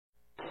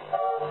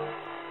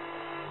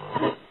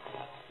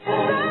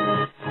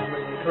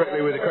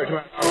directly with the correct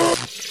amount.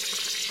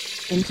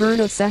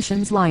 Inferno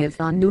Sessions live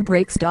on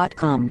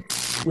Nubreaks.com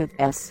with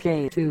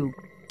SK2.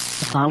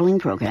 The following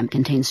program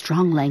contains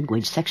strong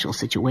language, sexual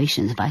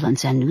situations,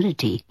 violence, and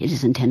nudity. It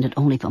is intended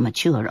only for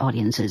mature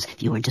audiences.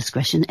 Viewer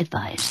discretion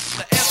advised.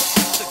 The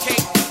S, the K,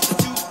 the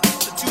 2,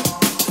 the 2,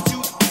 the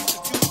 2,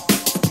 the 2.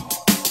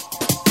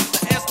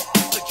 The S,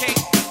 the K,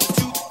 the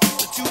 2,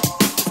 the 2,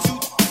 the 2,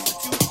 the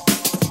 2.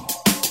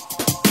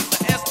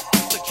 The S,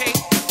 the K,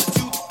 the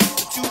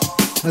 2, the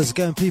 2. How's it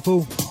going, people?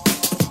 The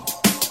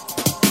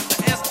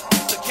S,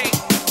 the K,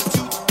 the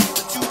 2,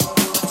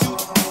 the 2,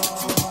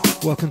 the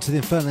 2. Welcome to the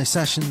Inferno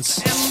Sessions.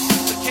 The S,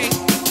 the K, the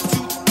 2,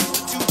 the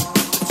 2,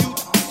 the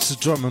 2. It's a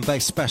drum and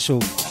bass special.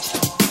 The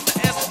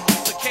S,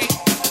 the K,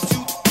 the 2,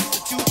 the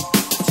 2,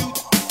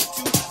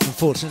 the 2.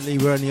 Unfortunately,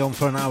 we're only on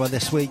for an hour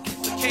this week,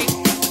 The K, the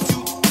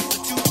 2, the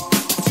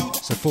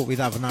 2, so thought we'd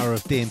have an hour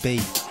of D&B,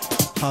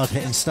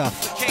 hard-hitting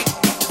stuff. the K,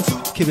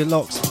 the 2. Keep it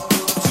locked.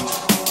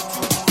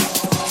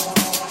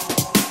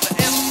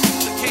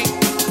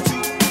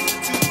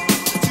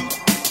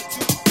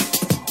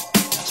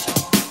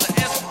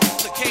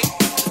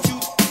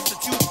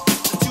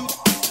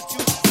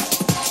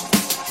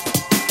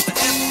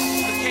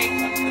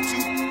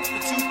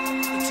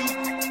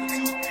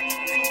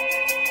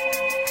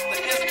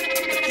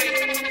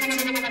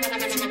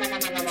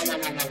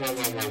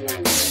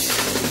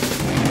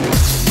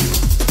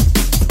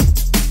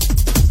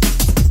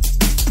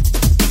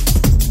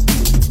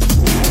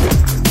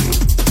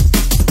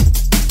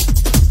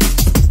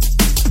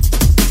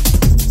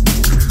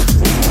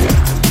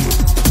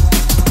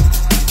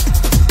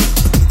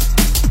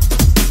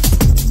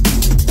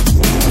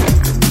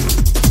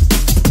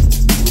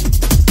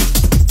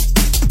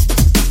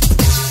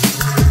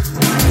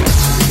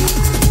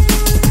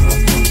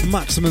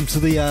 Maximum to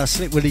the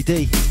Slick Willie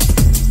D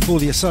for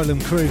the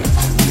Asylum crew.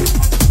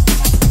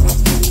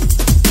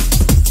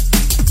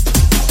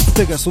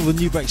 Big us all the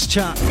Nubreaks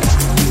chat,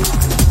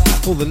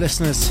 all the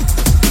listeners.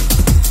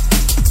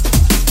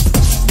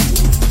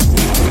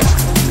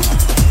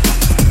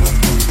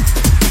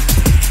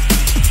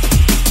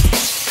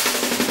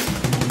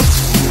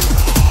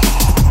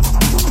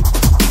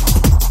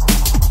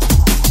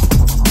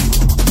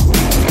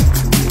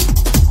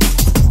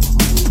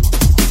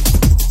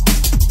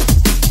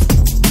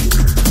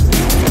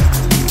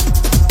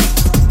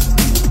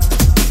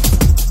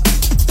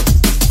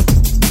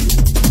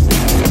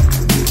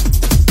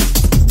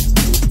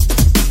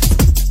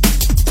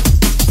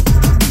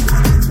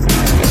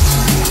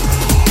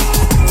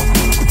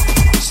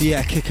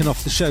 Yeah, kicking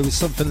off the show with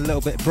something a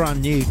little bit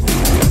brand new.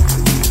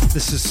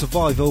 This is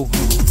Survival,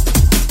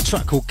 a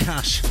track called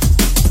Cash.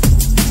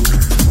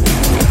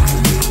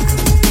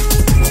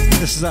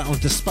 This is out on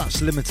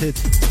Dispatch Limited.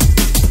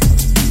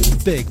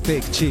 Big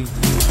tune.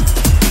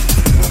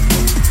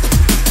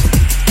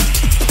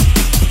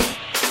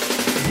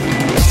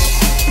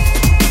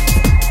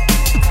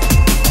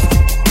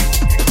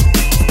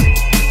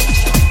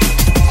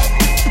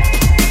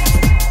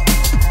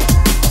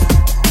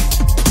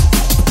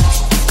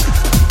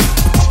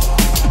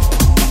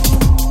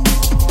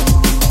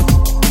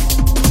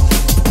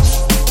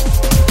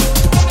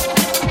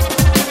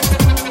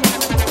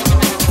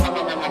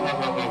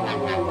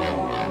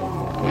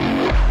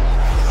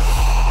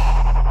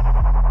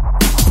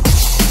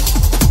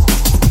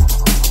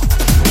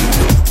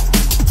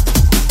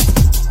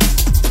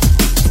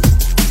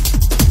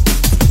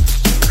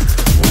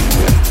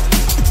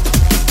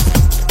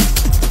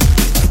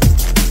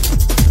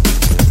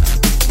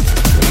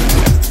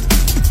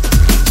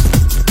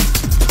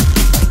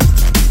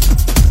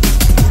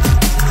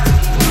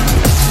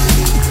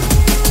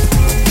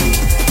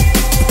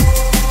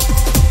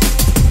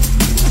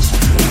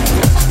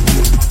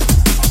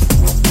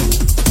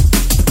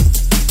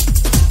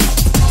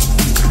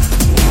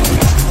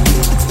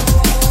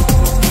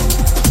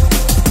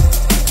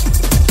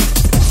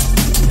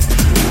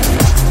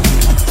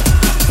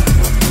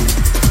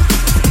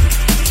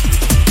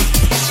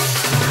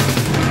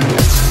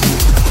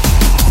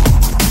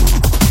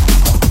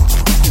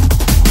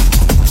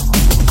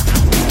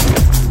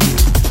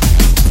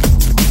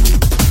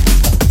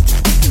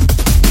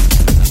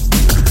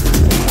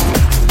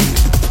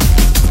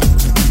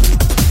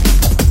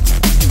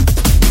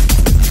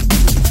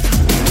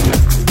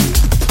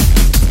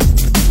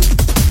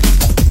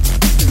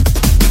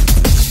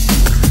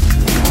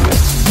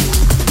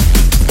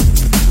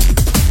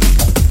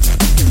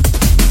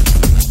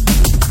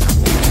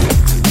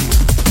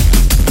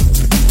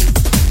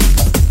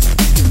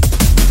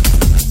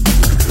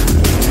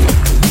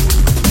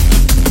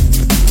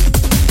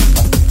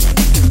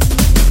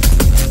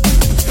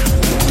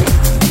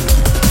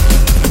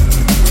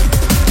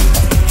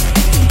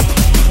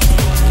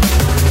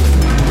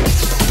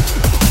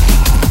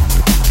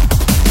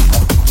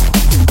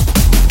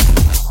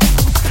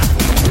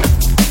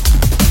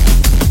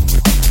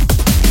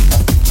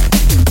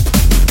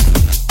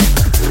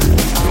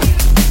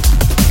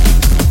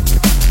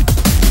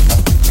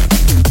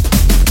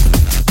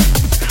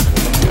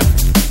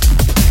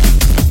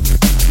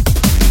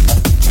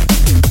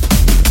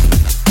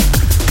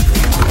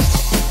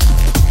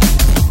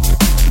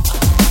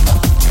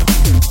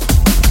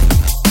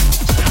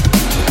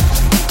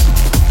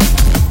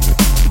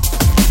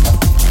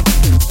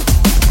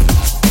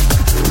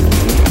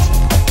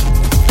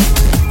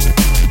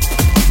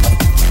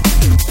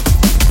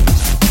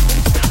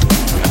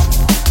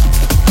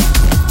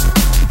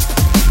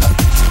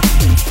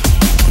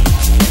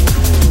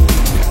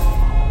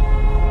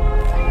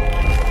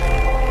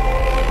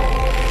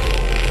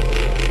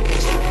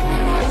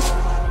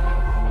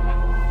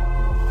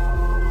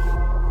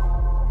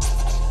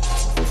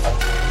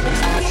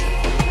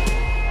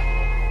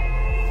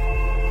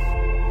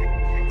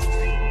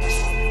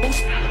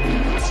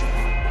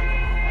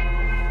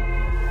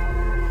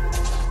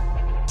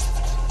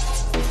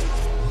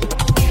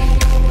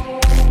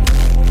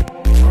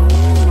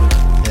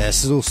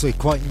 This is also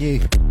quite new.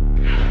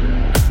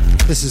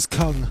 This is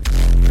Kung.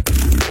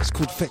 It's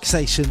called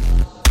Fixation.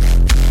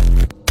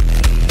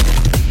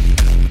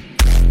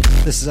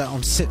 This is out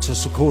on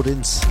Citrus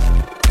Recordings.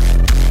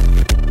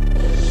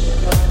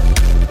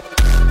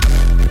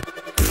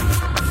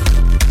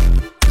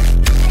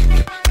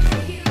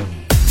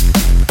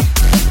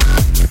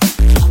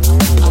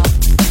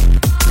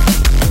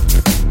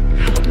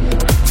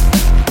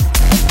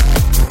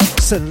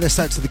 Sending this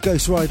out to the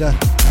Ghost Rider,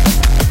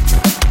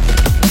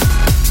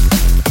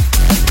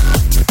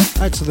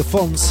 out to the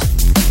Fonz,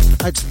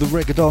 out to the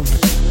Rigadon,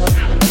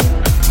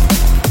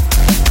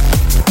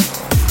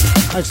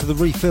 out to the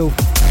Refill.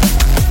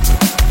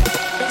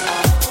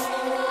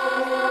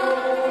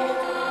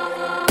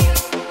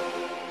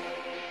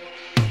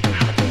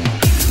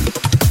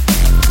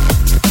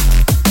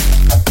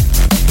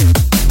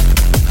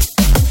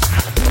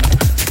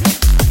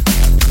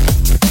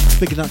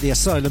 Bigging up the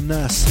Asylum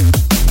Nurse.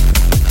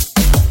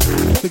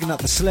 Bigging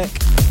up the Slick.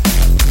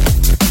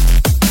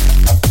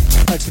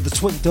 Out to the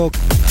Twink Dog.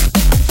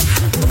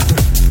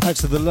 Out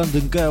to the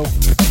London Girl.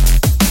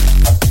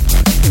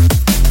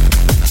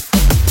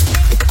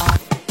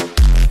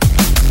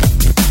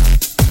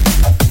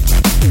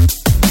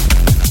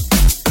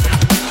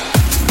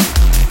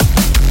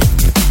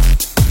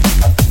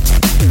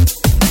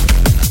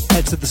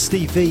 Out to the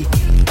Steve V.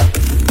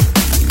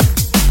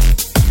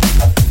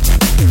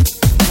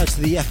 Out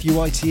to the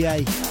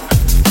FUITA.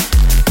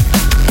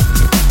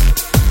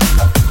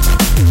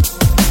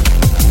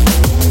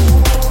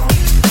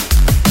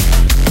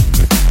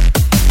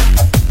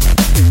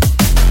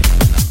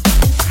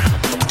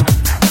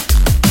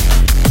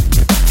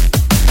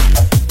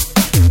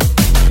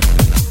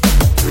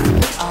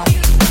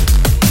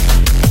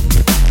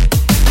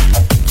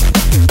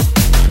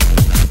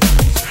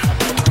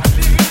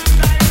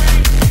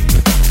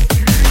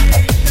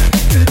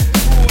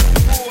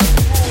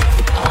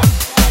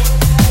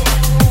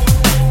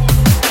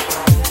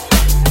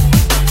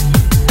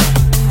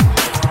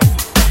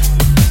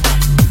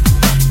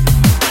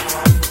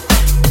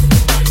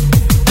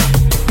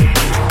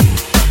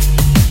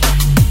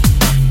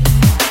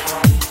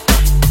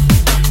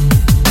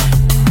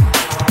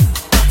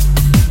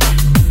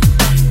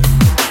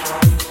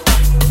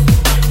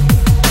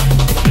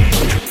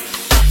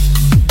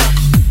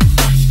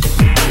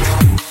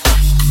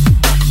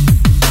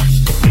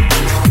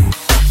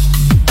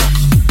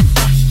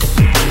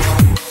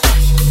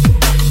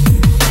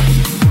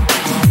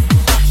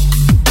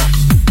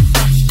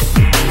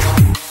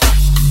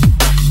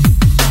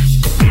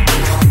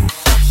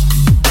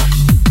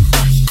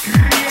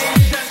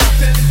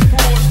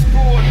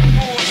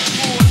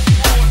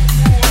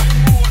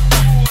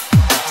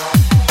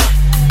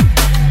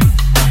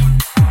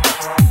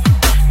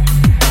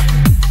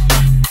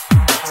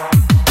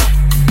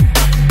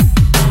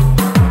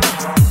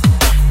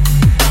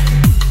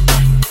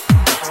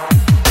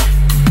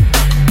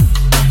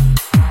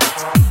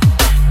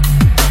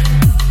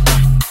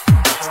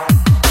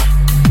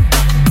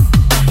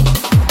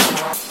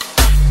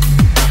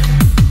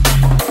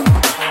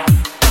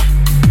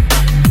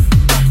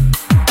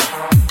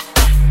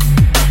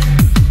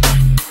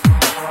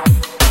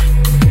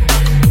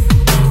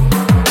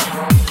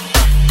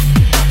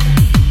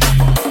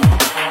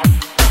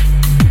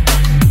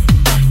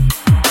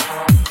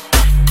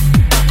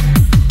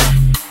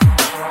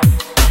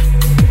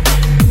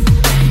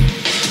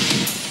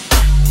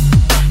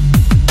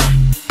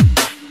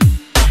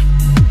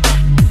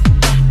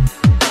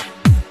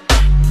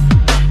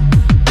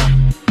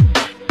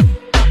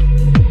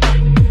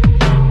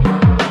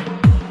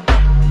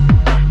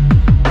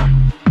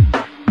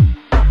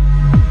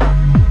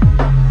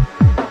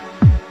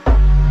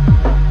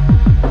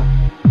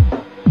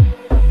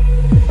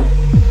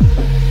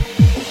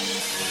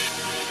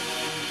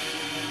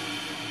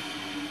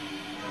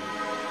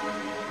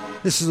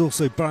 This is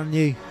also brand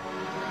new.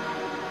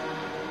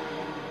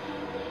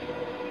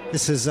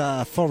 This is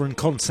a foreign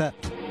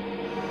concept.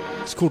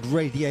 It's called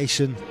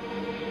Radiation.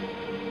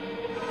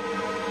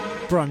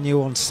 Brand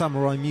new on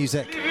Samurai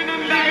Music.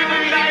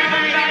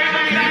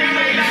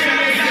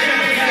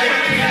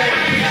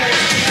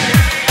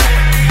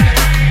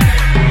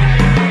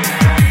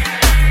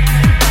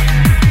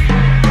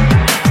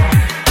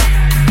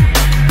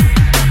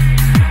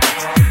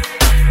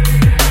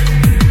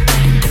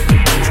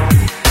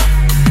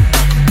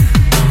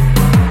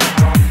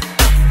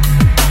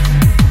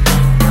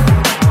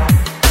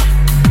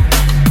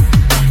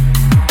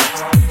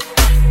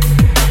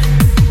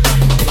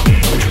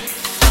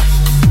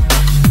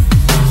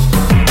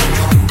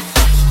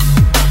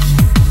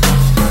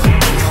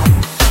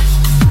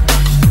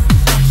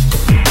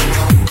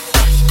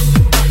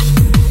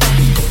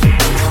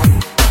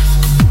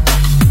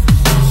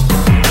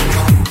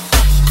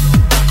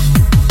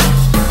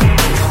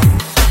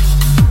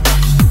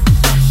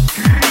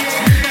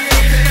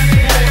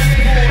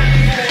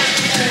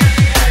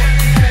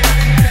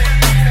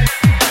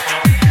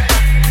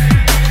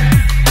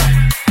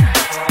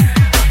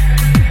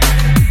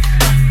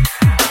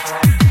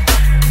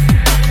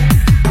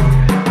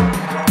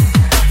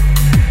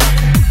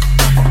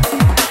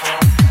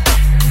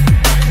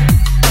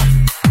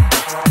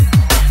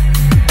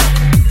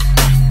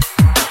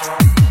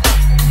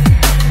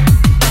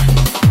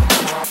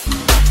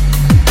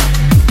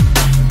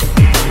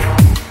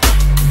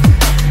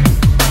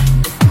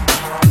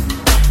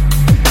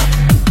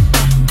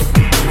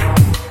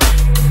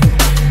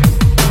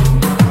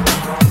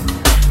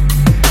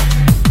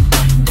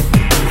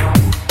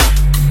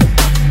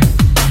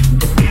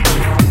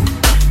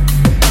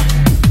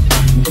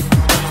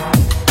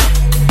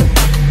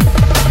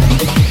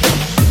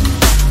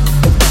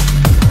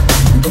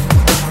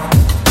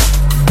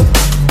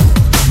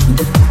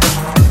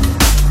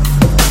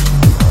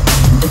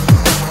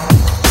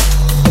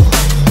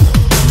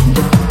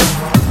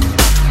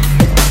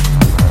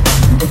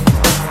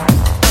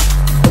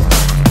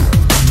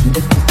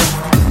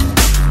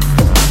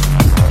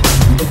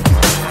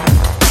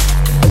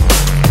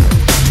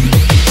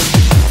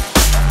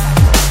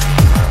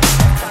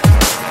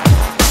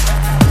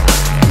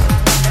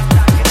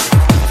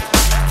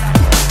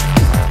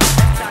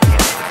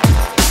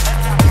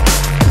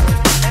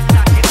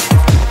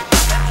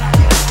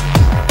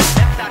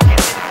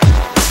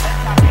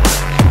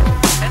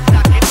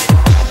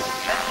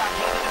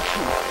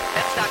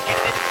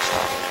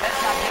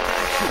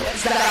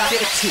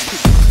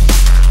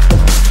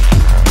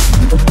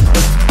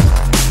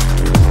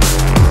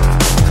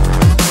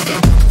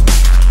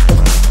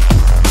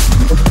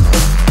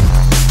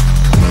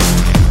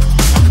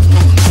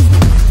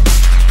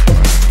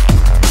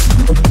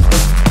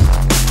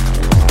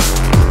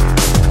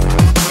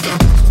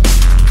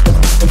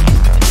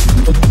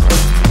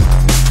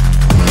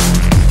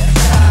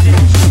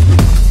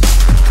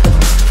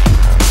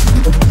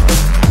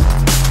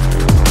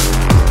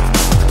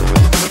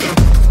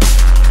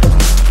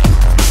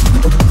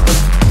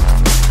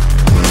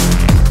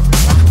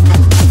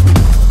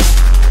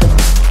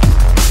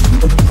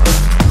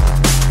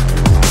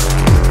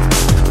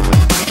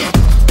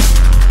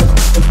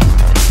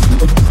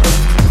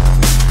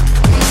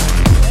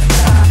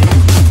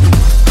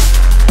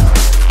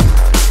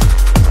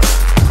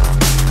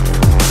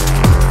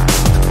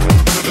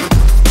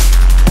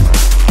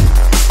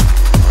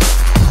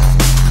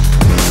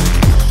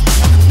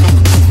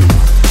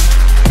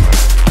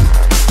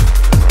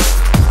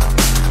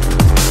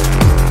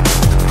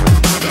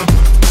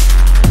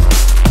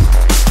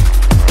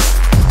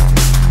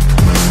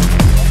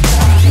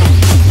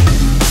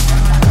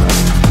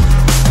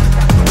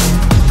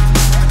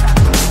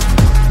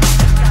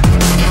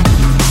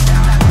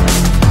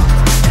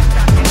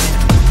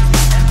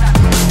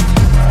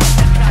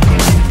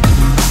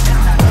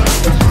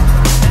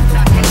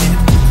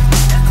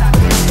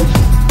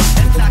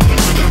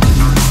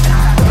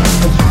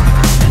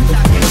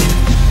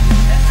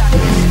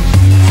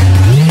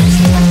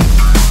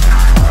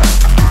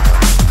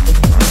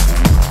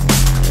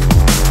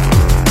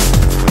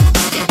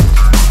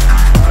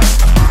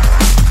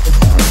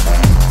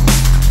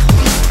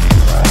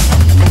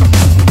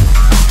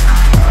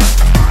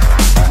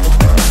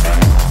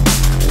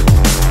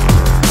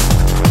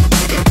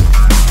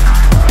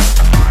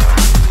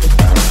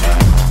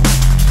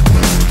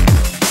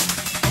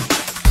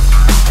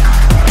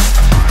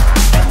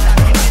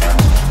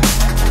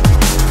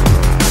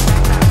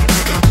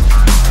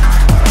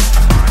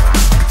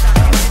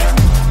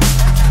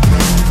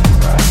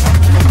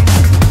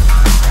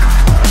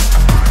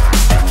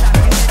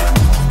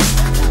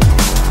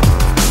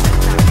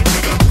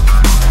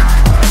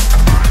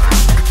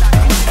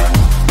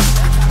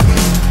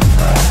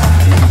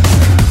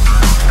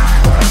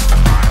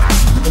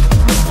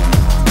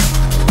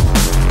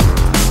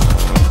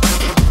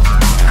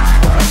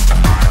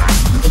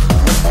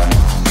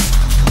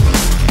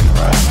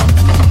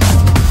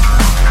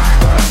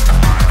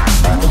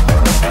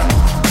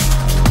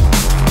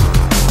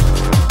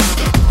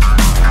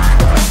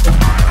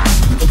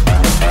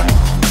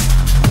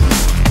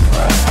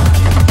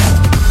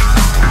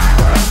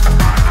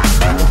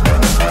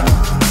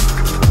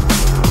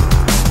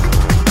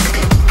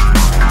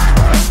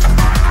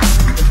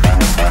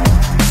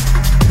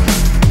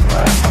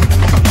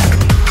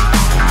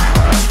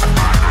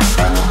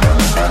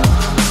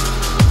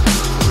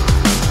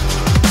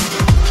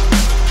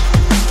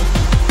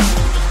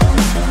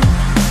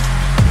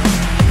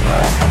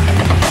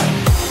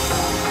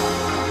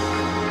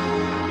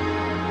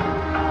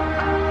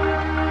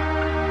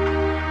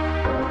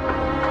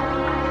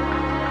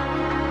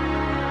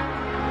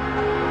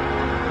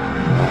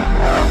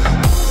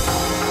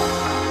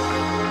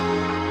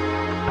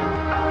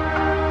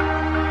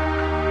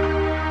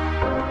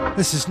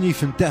 This is new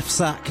from Def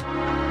Sack.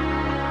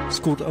 It's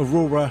called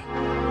Aurora.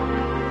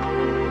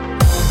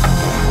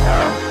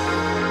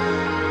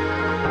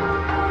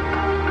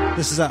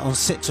 This is out on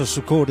Citrus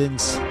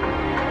Recordings.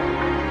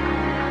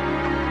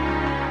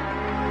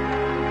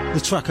 The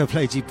track I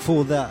played you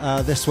before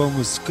that, this one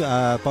was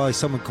by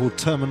someone called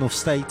Terminal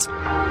State.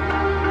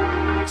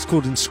 It's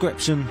called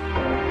Inscription.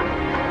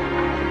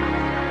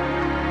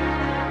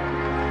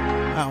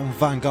 Out on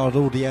Vanguard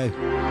Audio.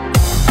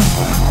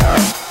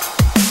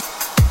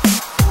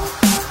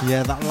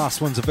 Yeah, that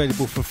last one's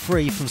available for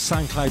free from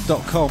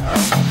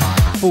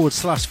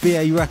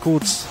soundcloud.com/VA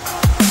Records.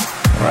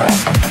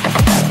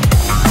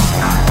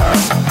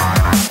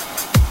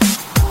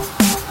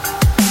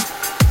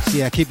 So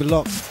yeah, keep it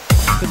locked.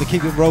 Gonna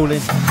keep it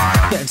rolling.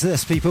 Get into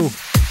this, people.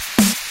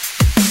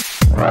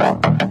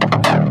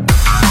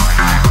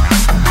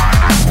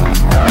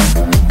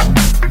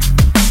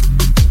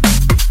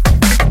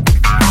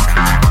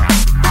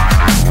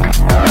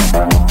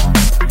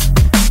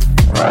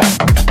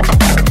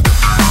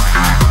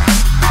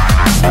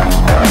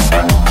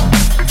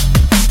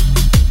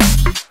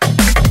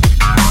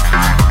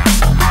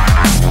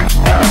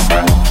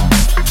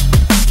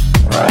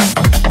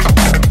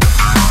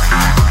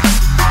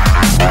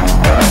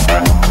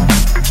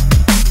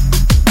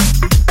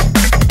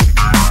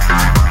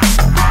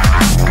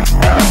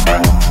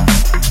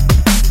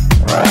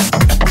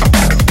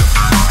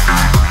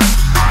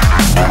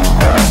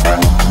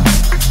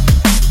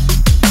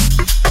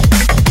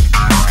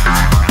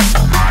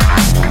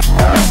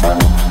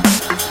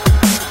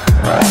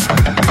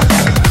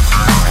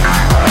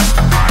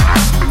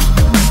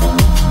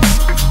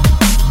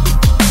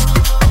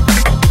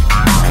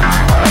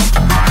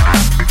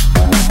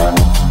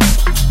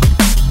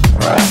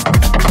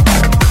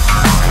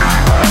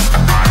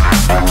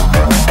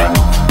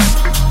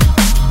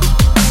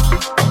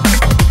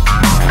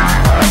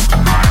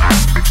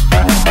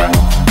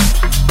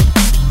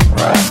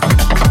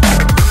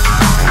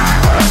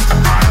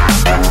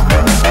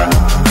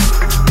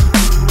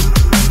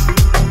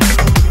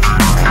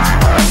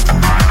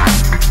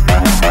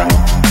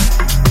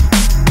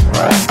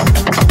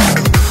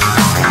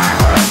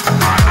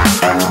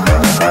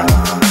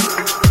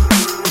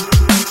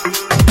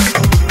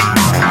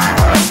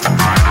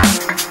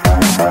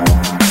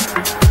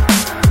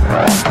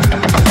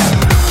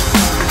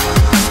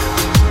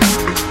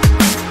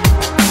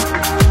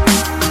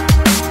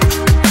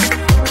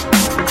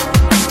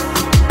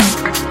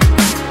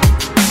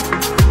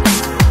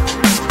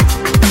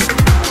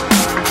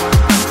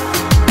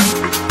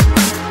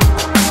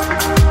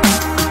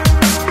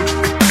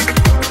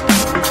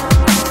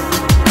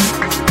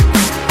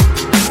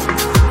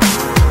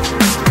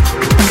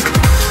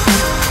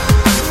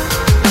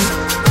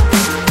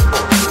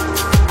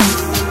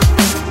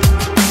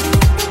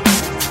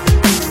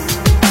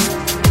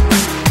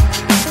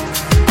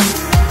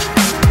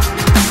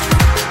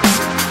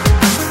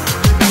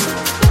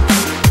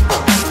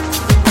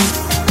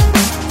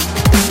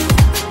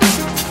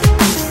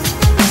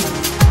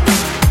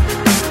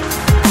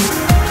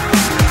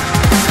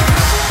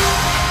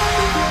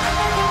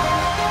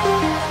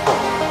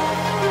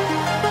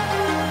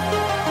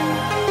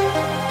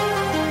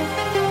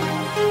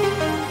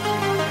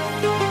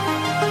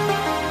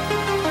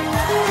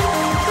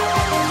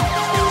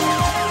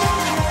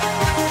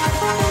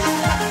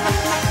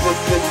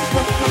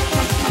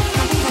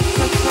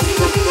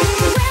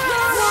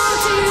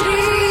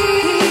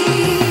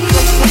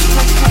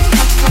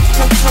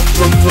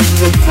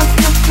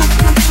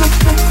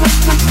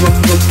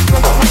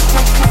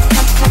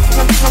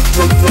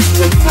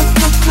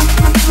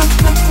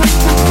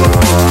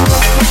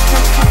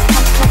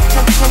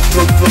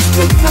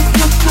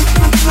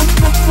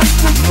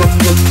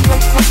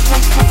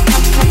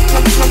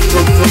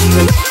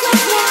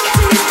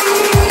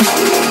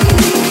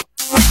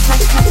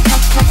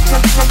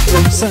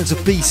 Sounds of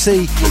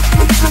BC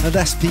and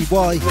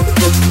SPY.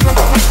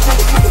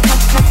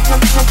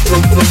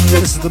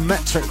 This is the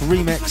Metric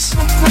remix,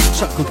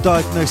 track called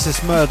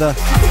Diagnosis Murder.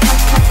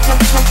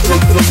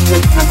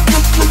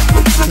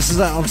 This is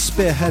out on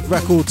Spearhead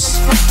Records.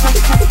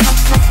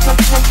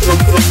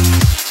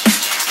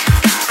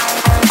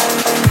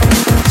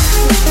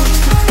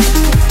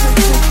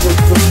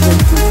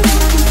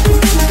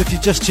 If you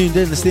just tuned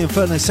in, it's the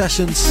Inferno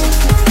Sessions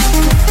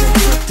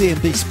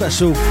D&B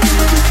special.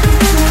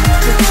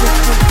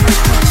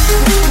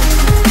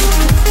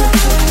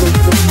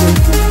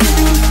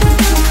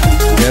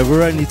 Yeah,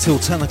 we're only till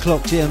 10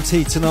 o'clock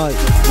GMT tonight.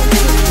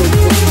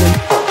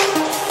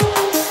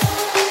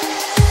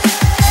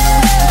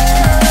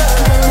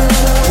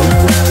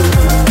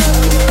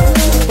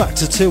 Back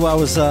to 2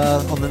 hours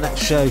on the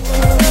next show.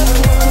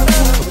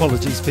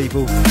 Apologies,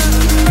 people.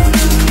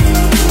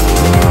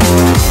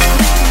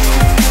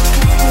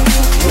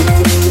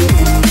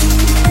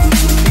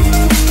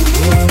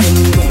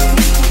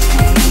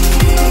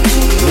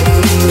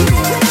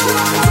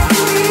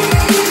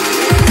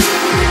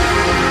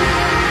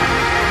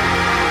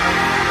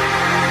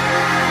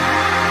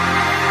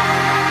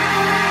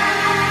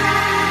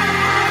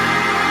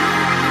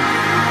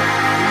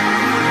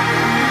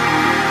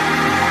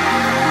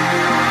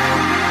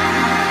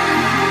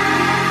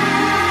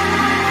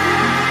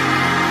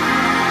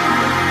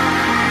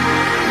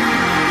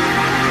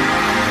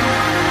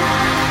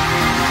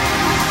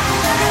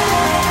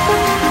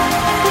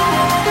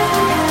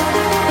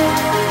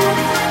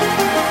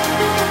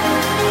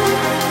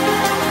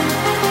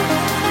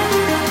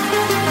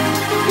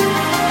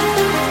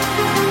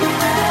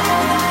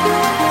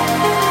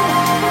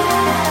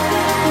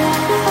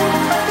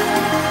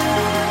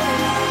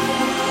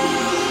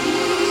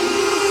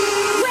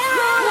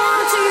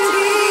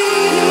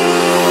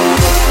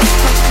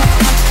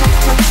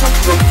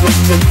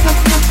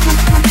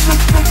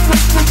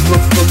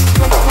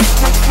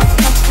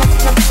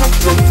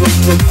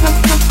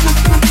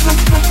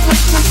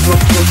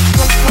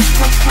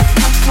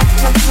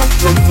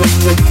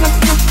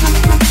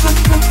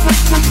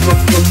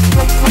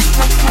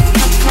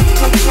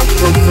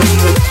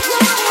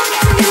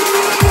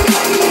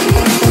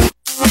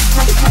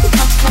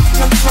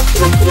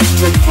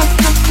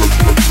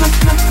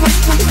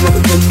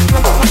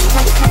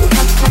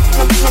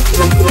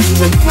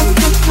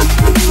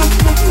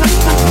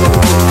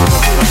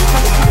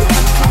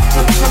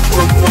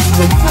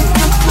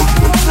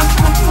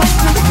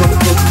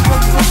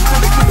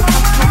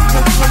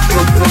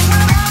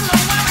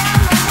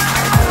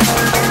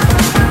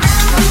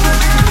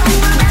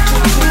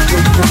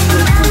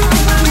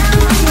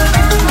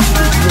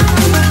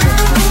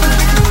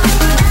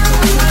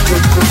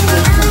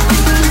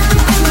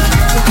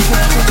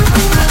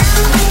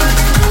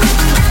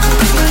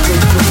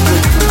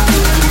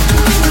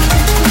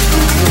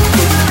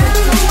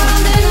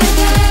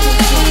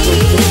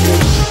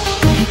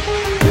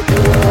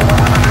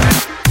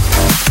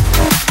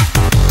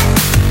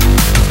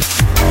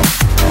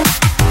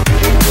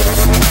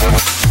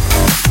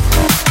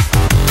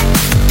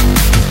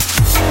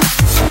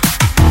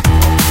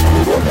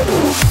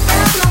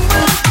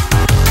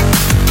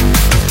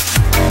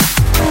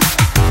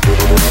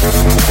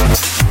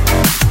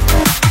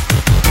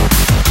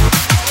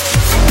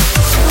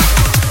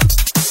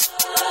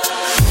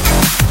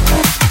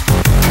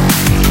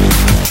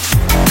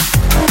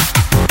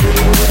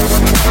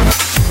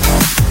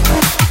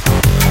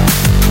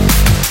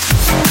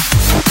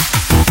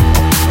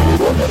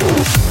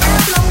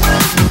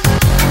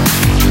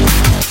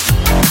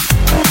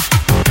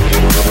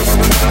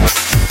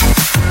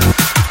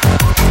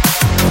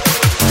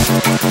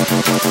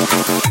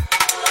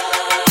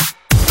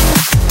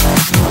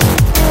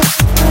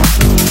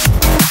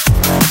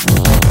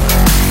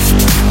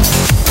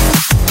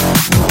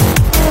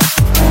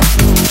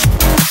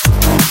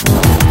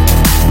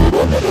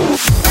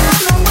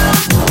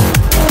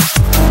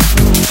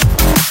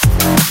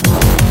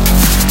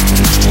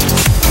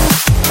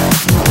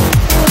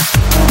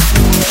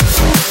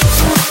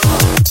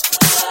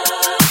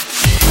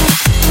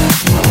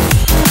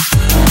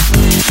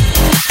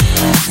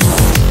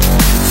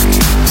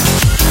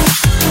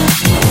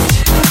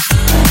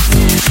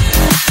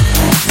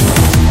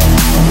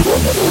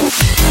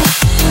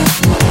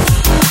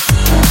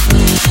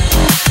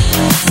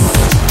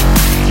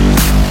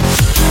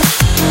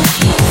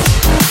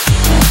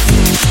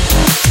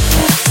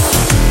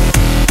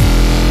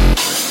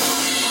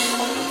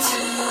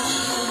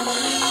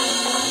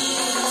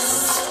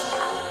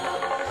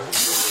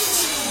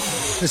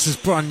 This is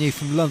brand new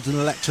from London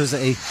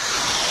Electricity,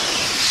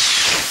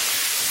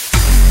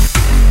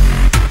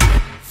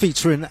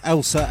 featuring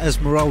Elsa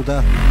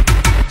Esmeralda.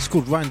 It's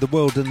called Round the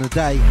World in a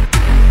Day.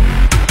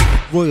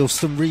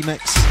 Royalston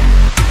remix.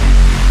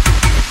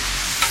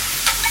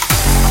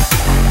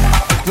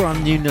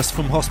 Brand newness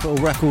from Hospital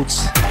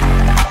Records.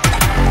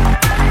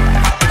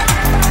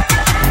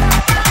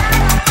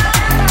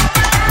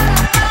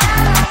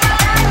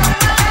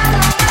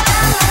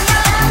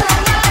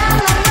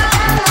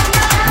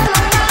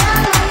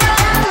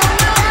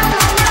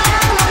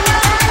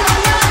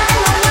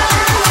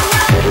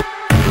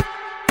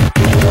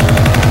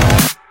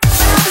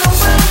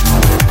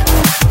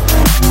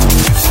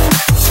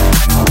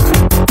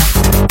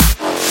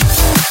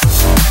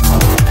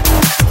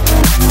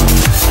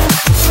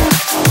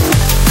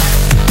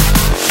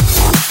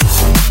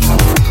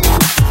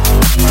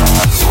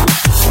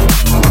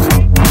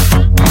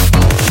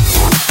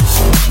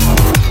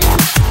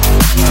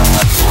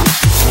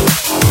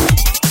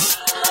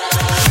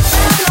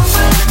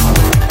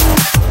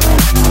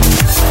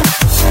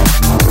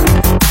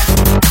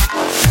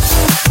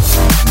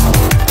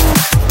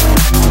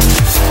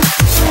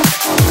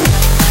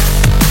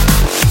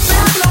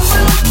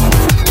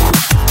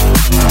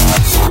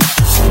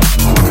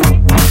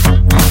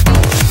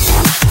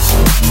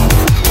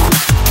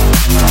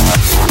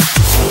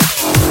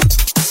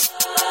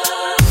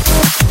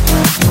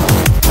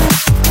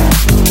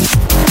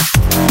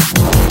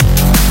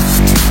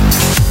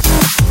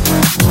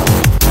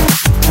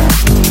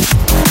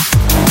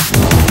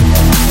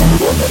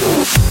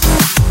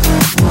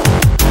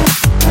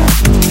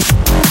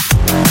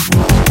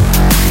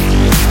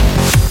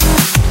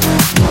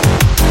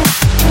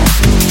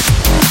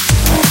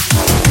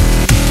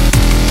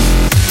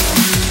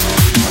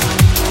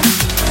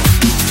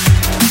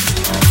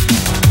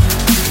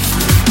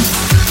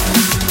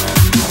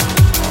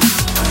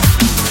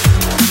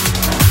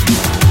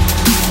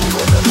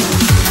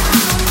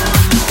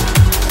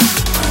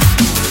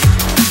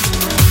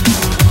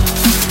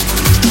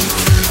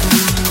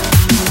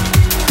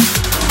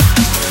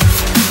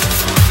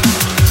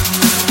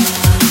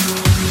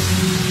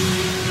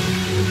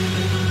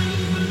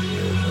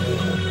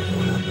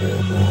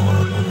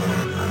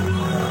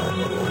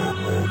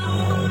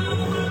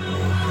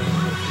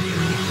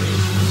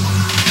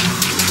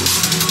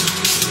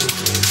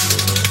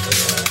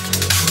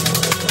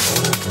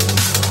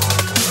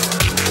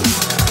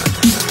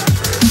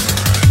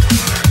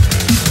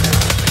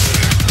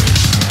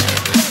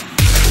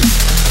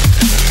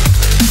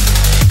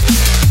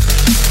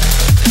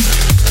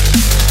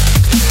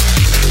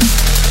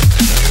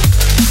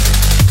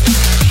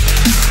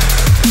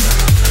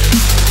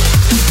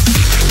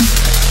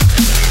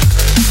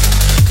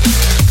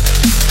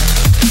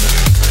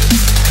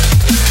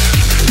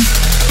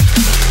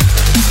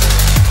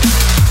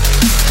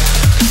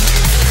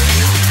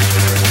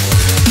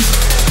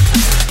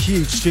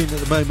 Tune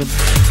at the moment.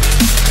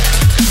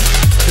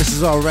 This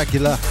is our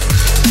regular.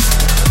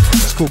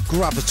 It's called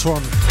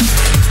Gravitron.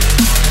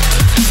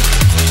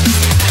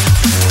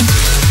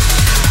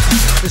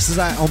 This is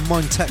out on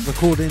Mindtech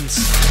Recordings.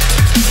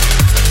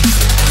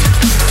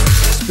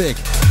 It's big,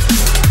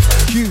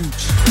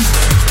 huge.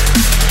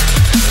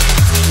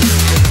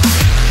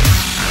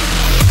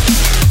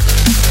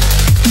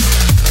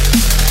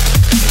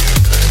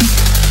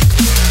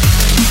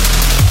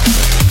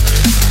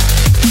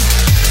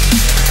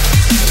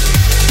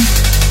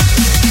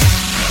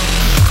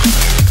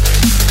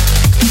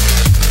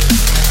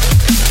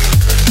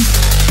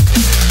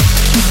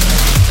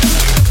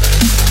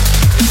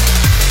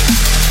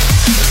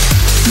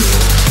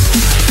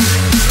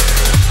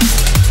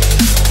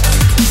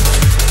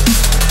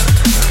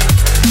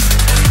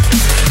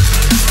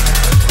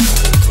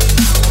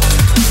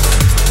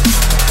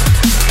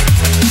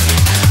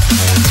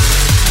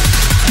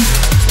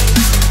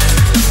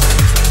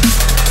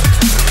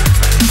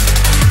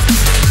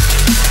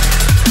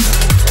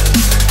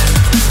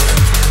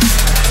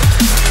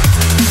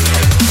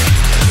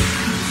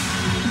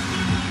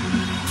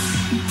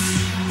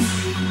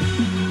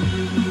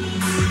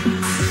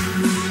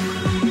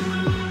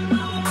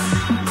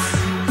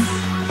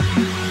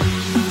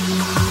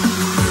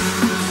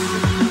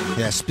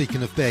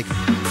 Speaking of big,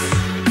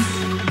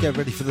 get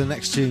ready for the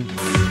next tune.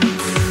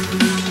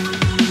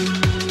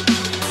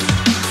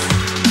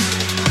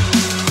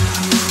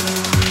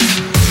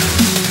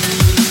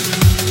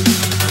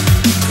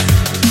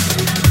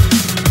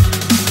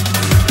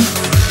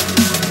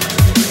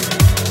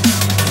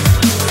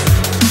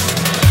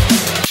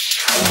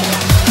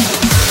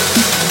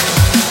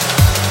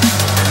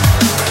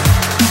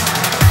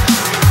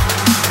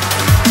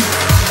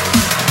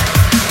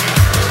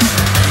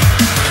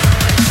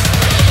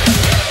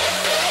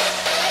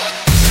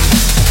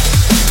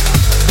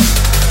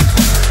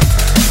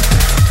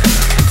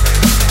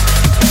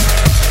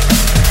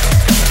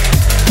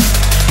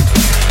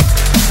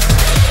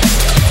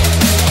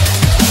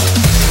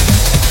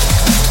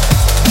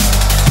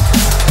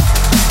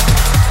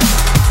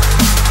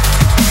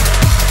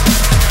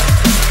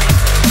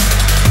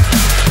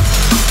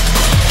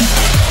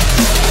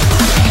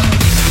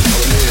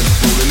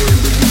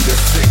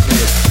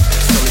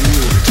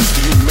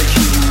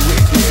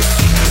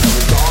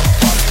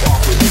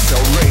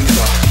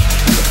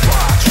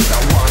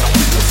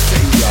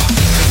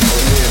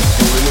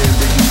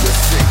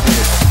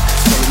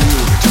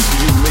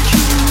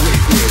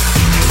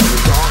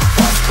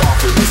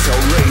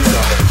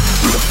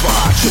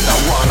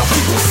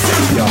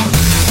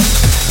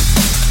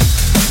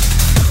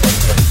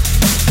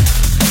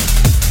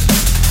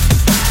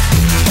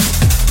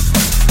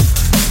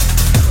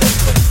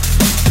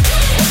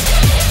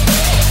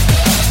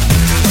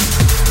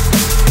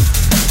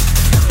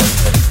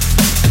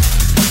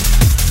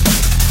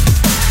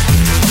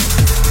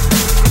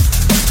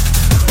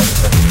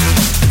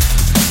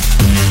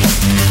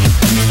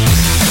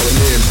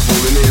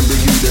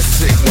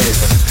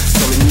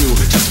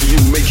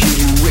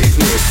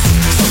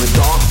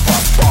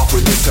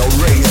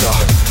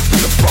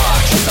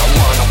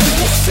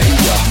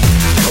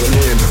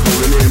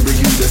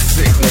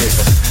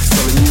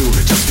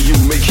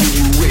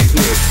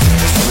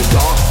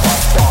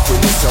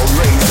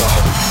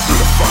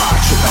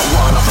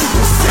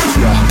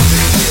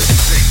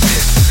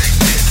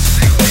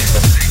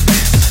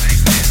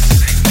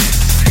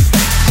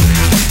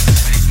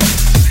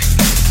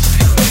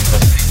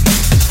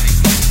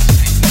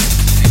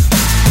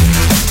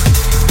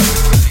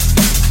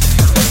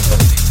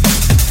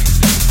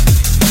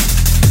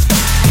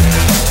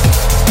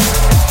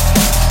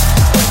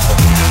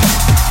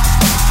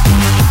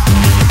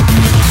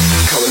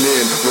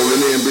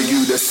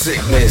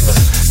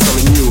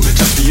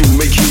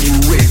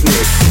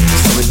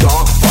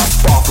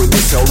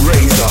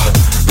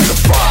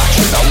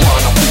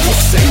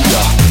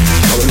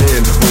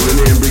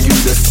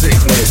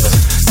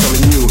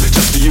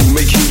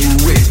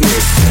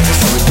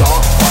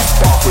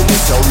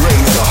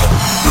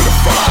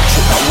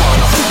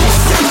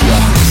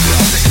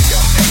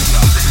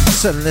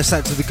 Sending this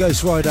out to the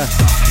Ghost Rider.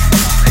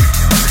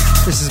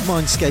 This is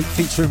Mindscape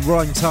featuring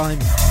Rhyme Time.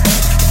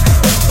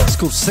 It's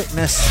called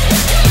Sickness.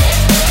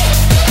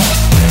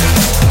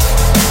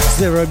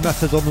 Zero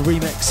Method on the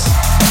remix.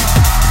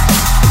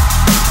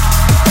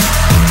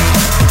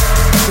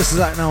 This is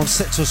out now on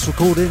Citrus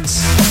Recordings.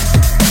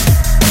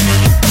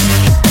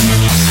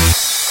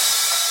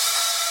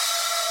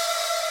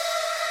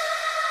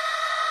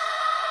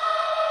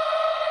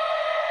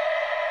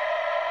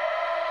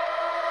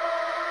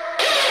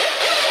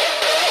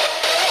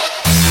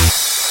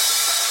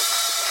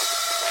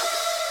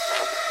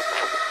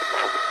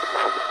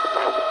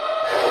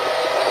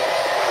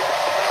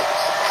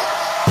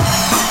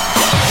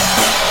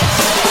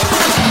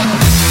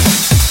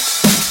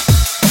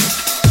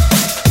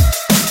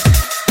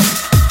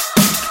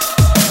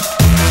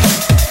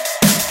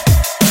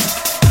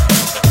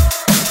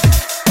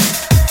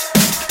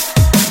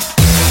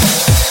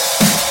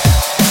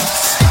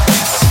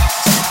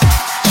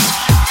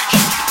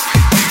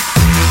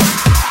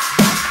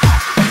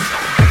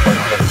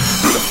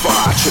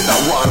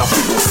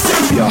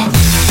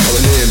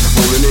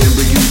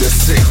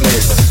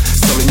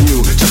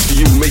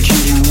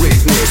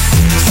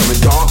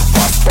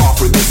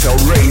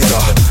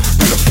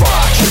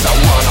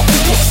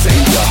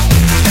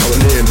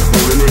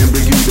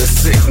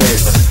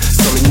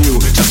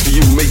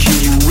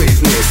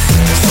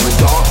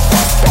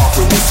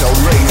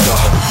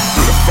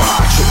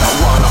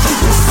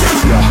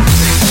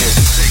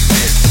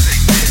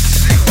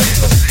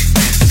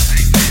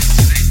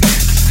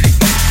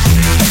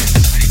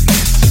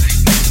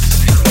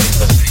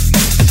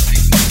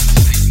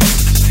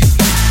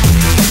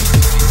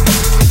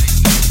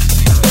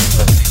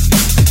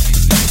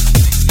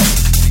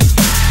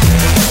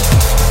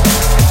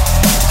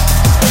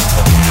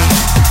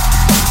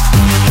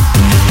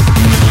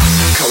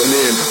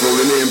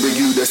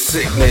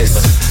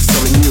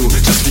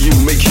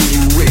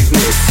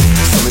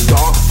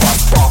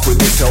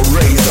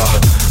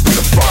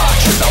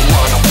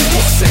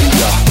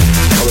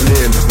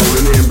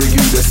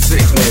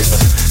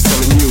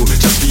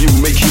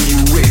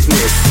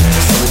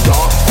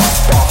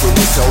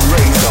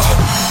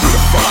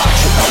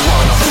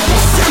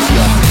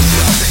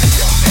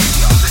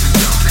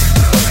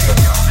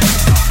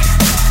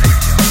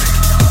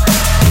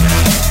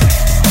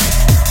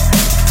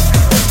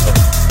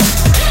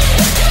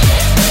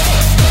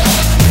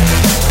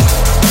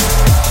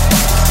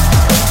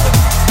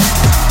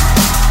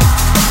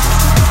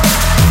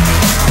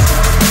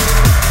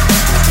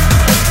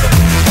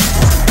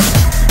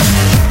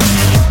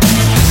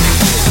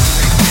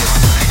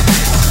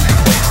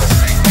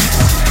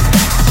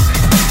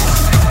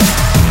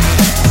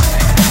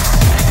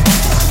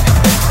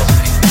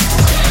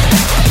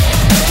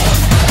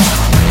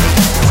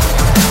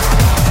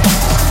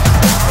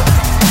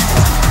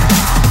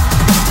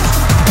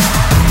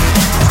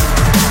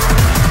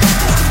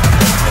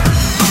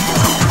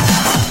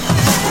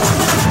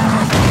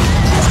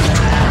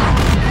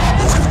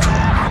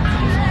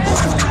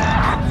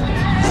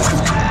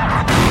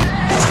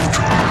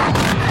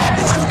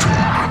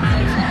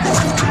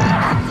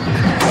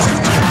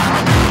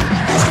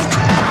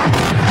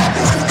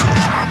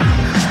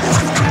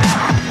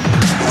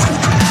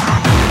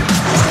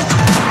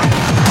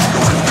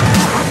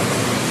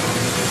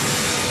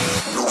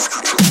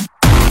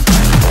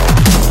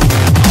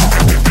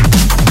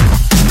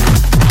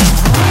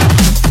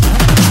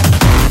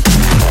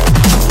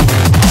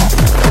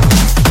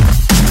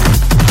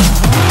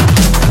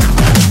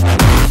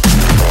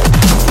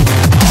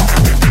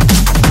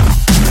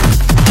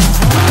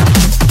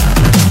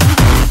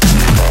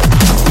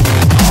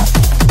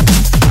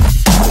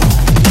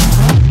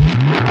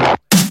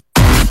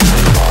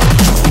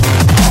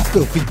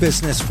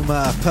 Business from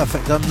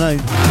Perfect Unknown.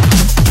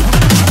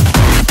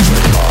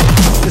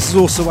 This is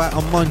also out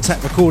on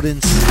Mindtech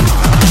Recordings.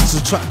 This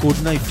is a track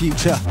called No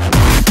Future.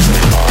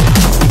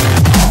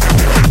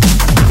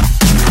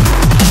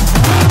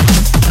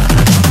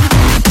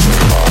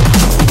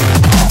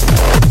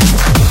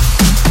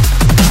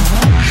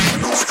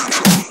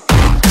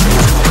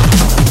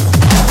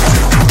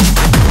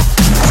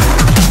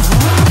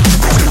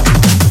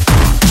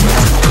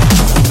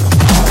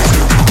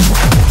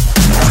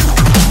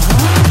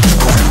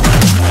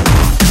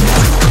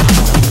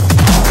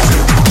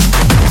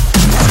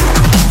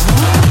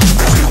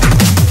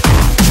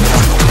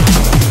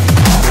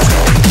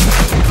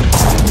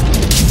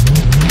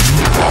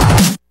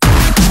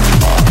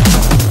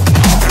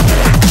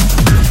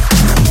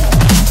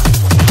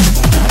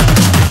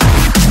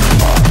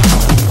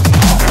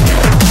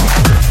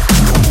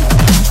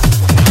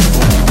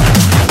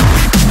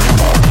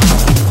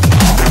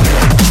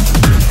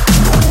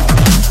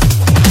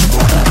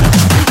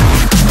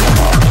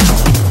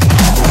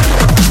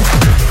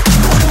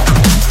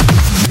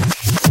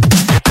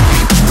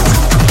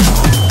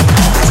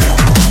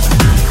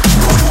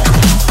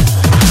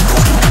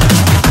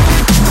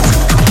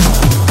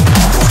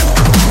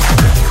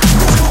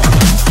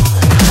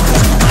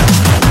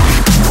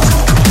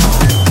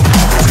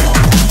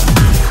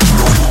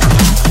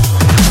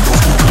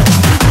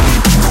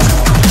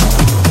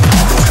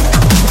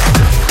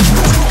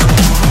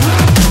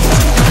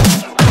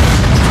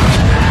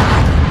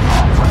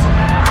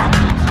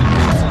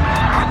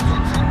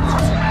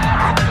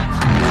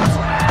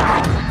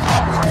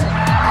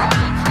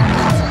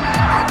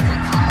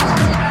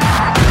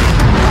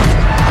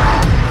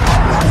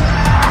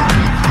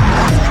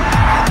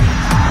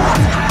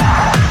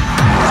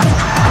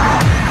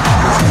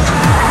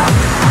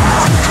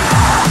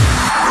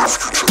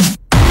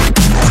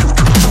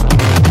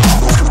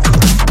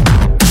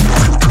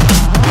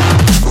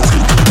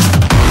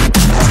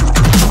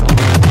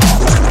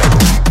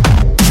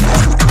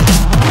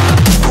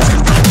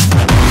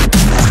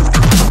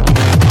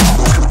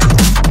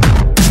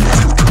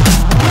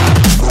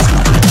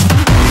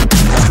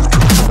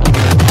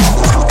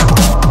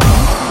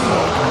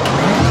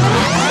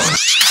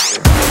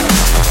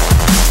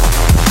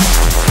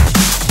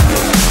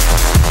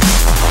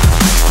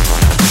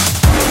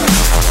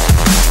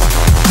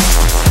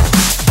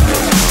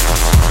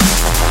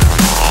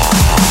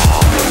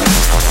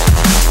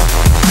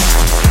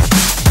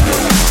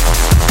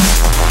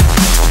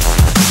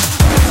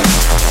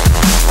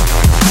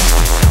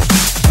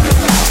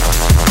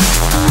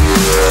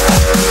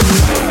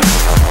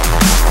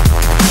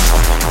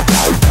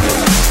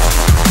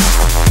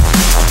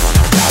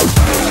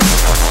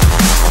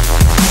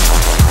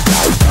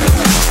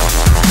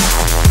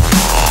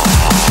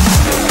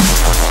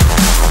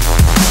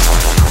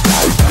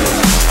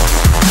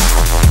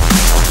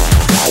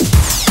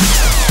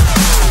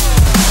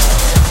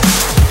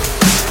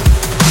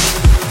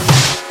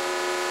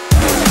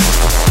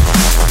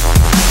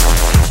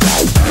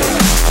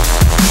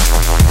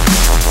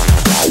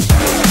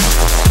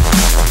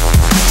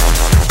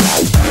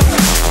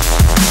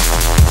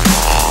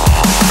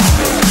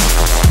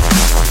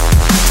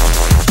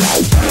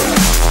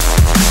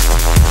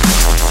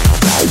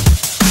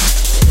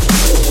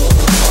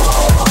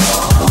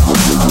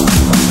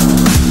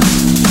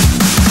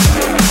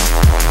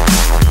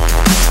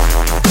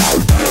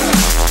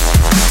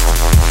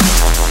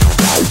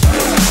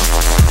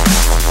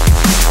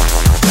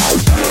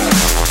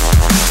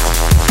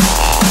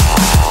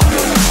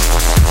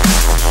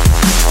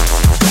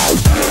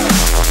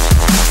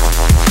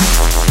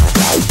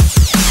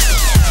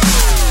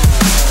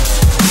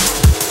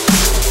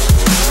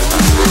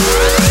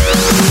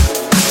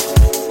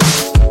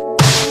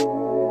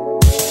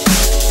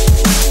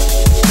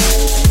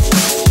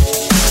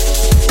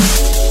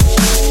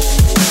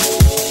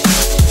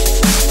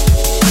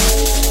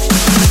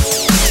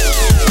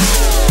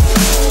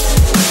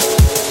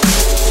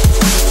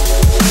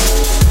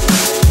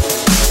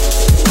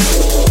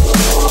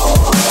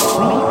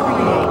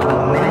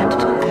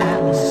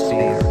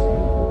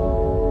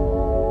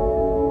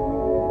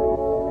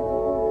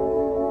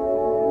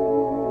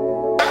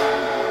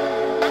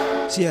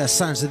 Yeah,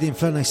 sounds of the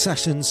Inferno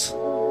Sessions.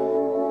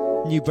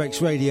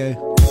 Nubreaks Radio.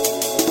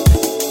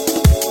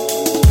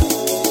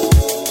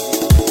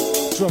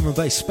 Drum and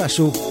bass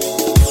special.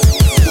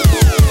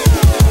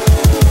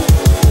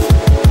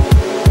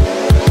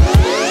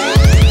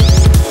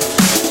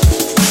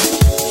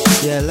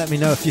 Yeah, let me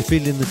know if you're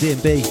feeling the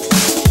D&B.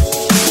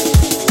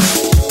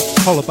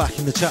 Holler back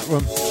in the chat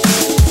room.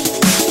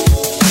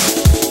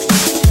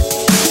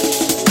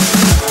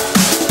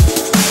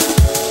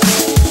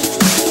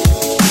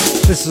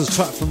 This is a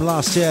track from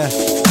last year,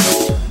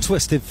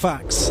 Twisted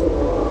Facts.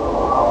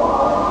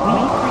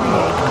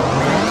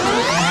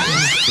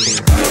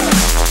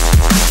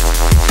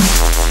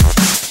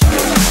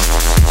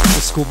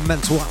 It's called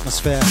Mental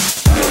Atmosphere,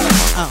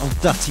 out on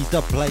Dirty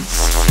Dub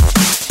Plates.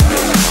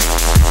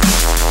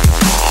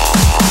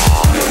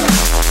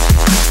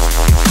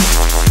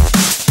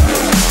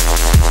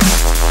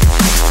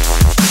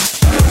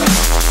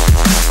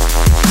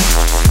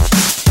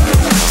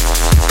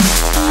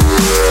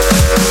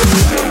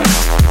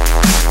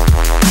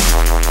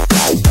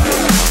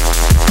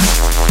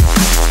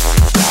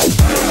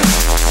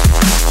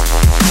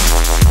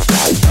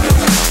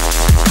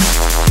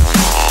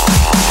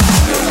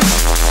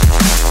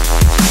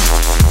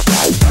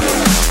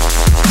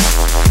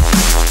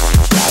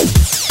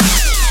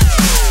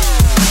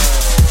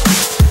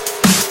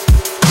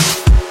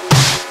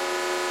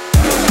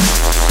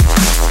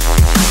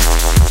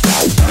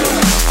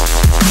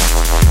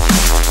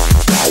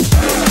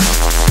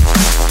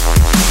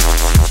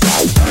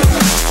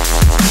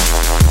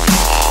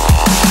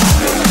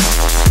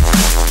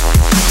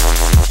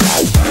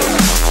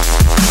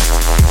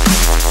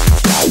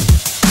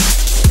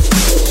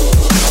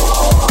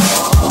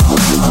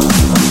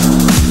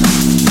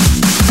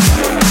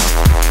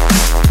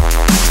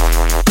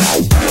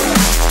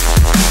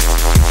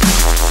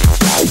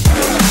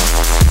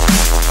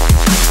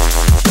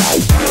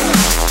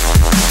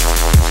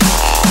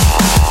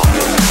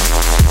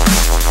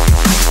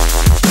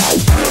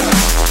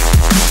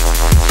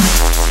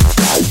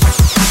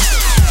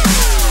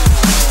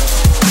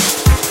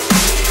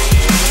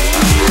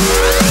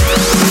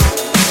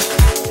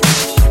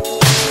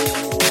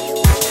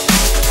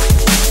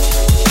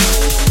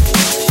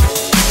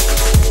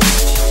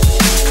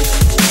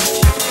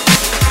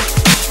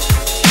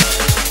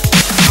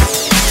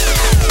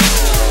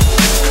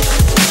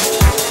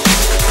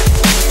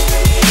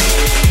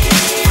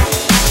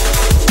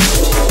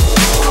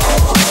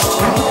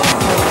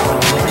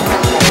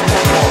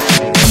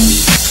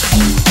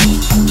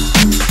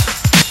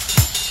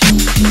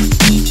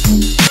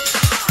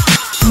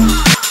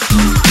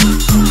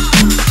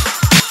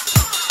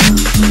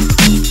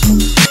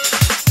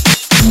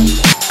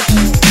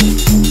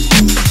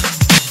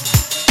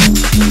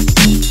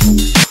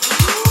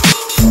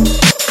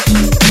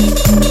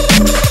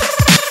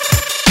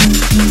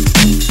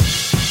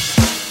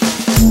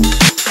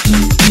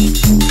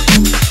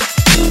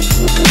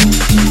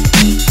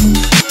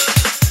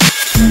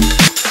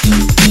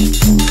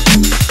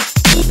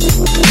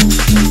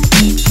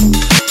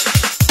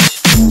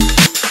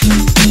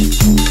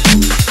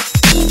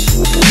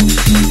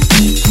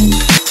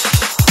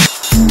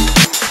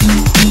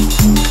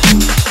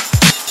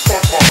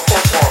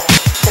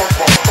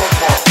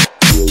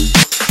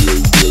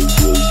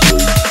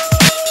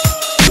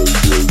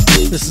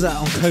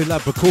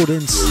 Collab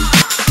recordings.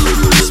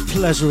 It's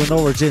Pleasure and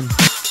Origin.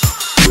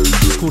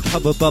 It's called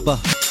Hubba Bubba.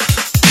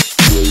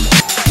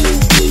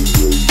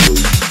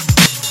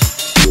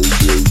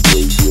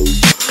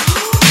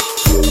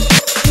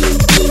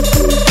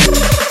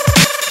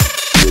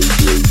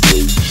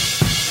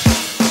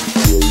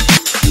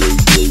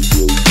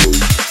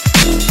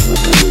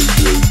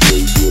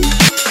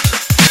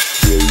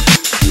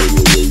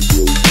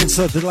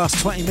 Inside the last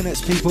 20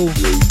 minutes, people.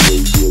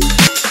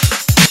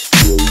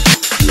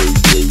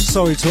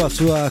 Sorry to have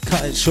to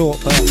cut it short,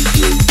 but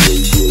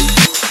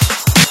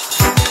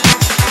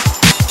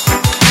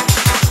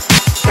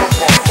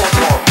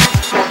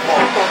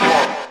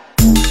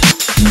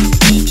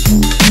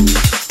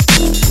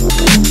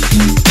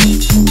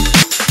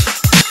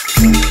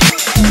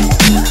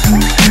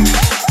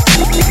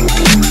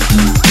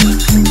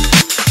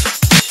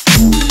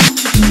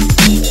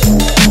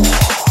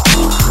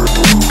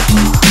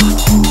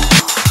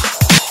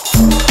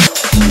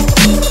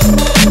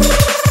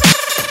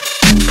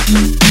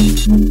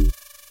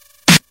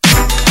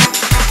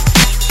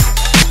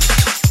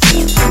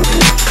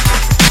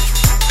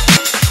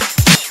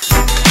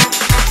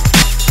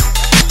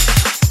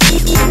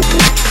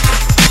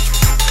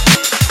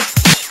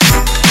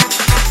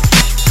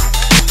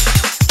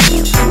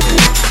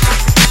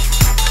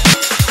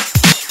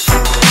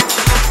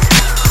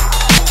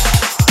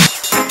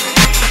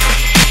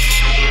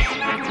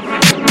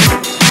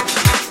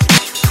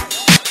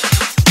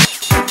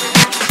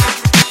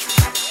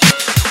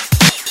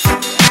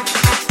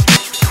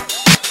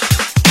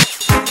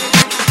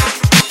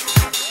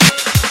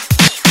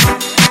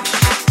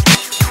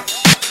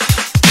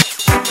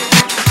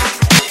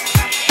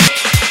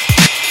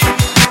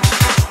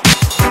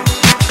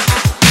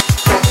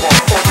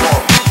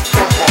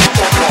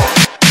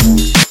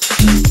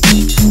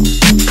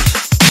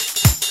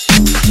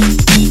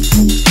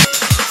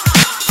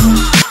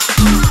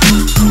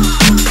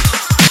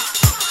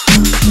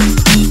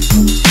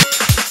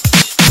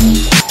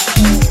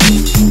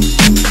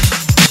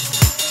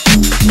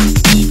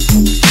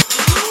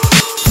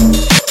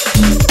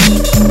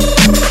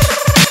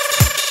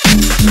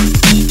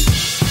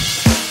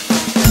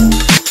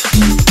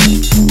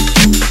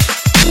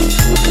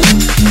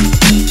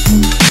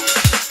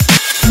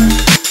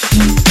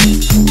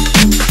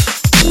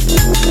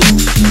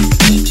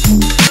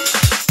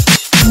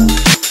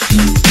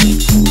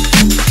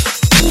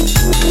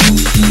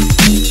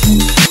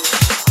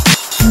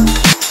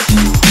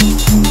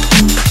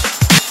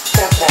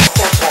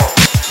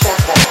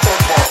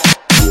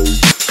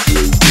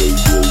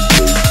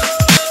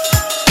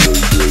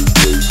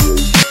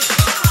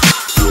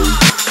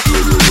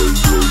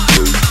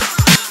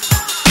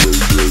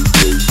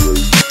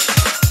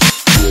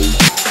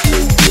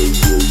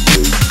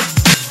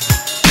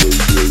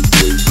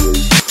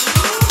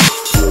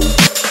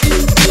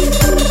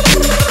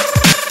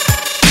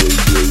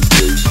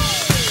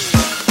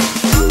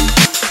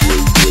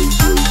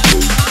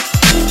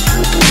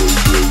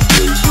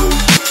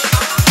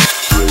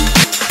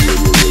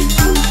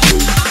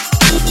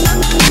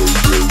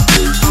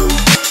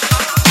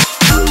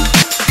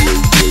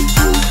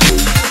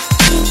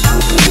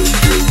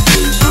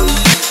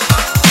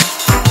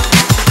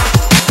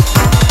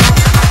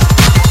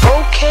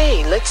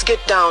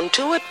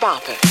to it,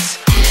 boppers.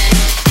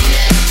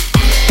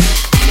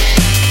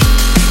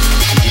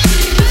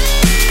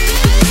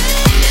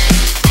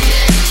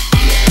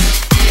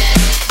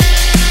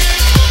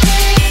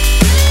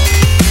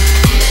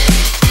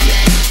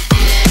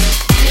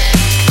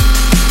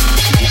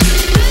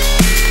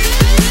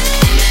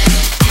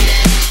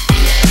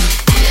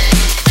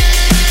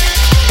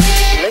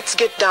 Let's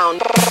get down.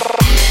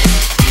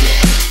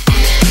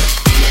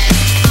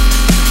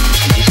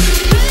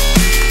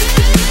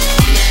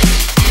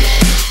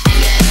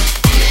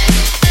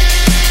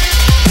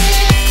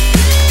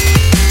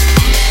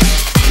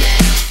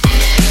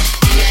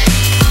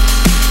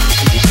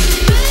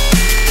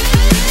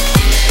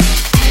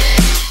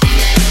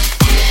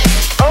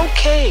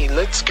 Okay,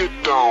 let's get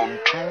down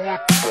to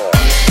it.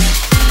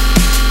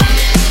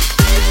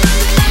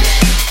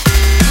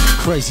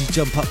 Crazy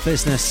jump up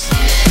business.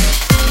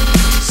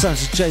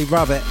 Sounds of J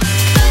Rabbit.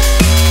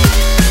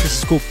 This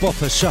is called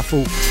Bopper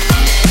Shuffle.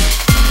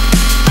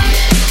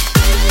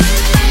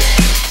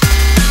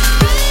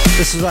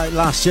 This was out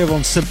last year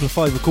on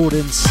Simplify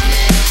Recordings.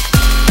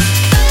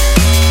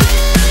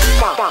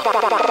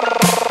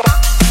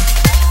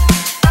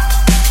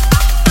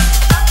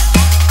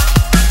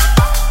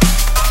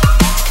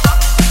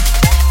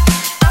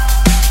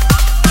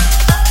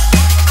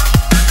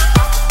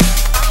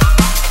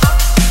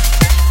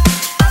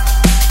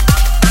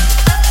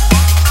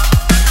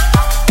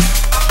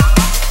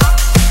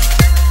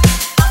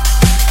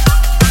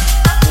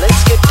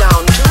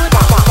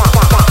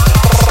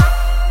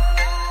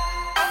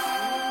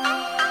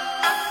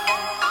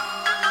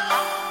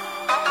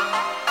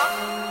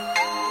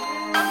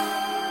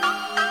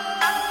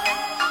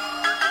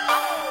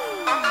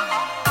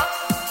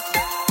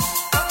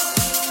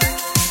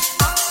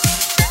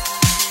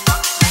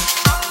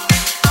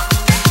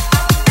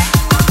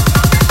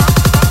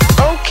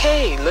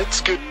 Let's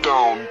get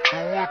down to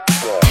it.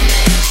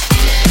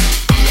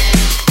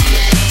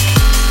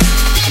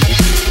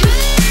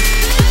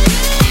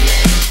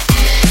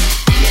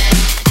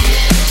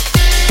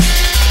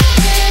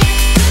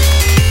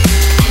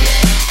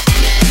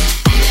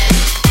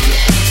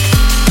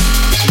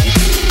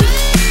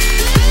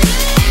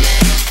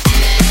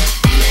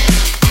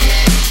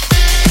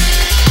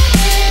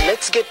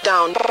 Let's get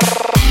down.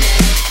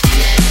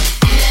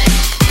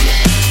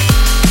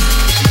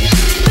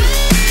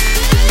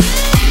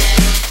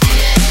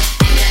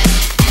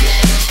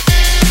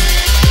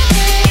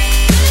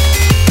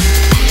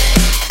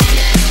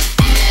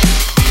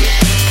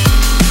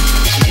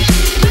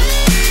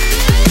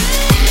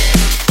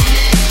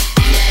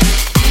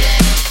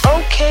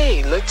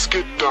 Let's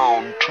get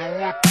down to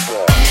it.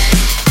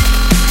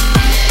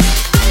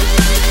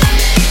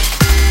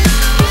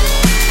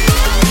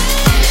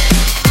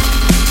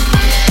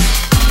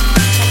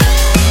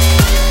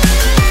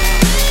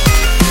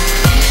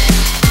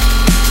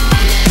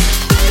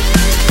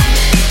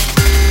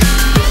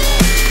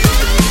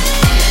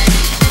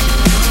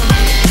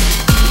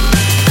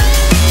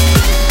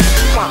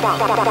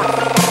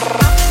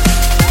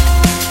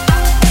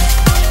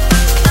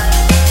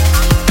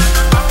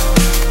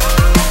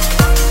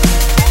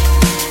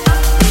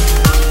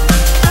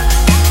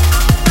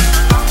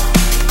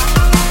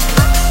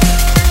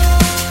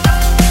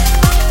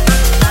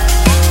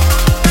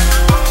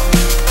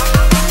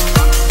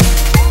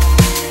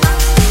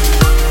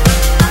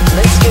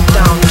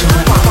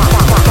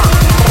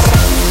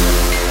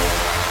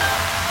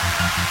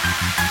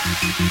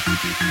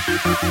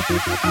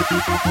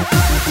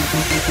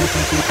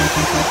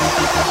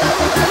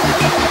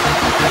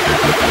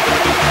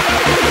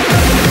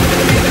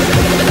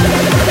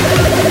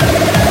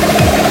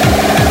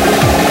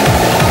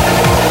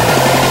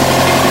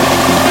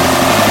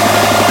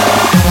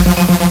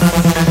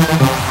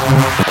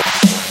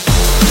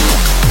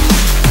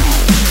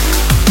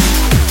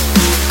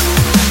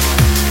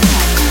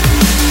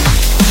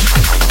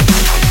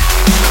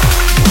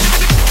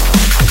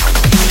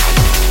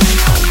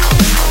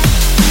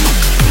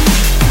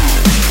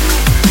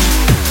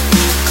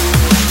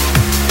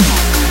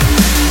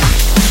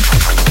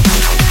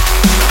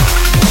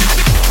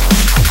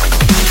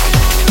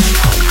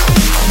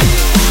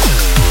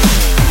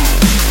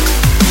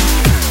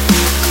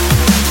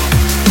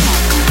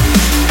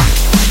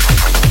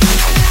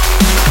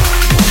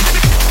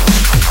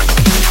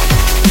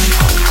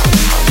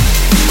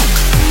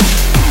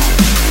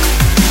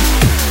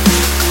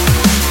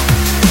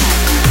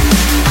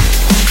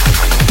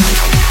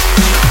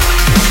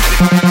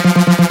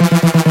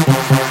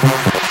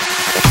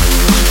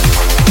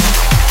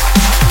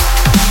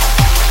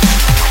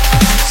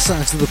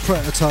 Sounds of the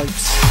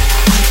Prototypes.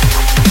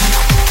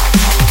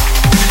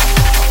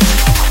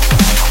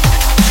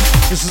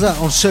 This is out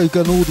on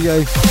Shogun Audio.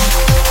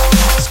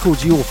 It's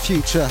called Your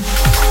Future.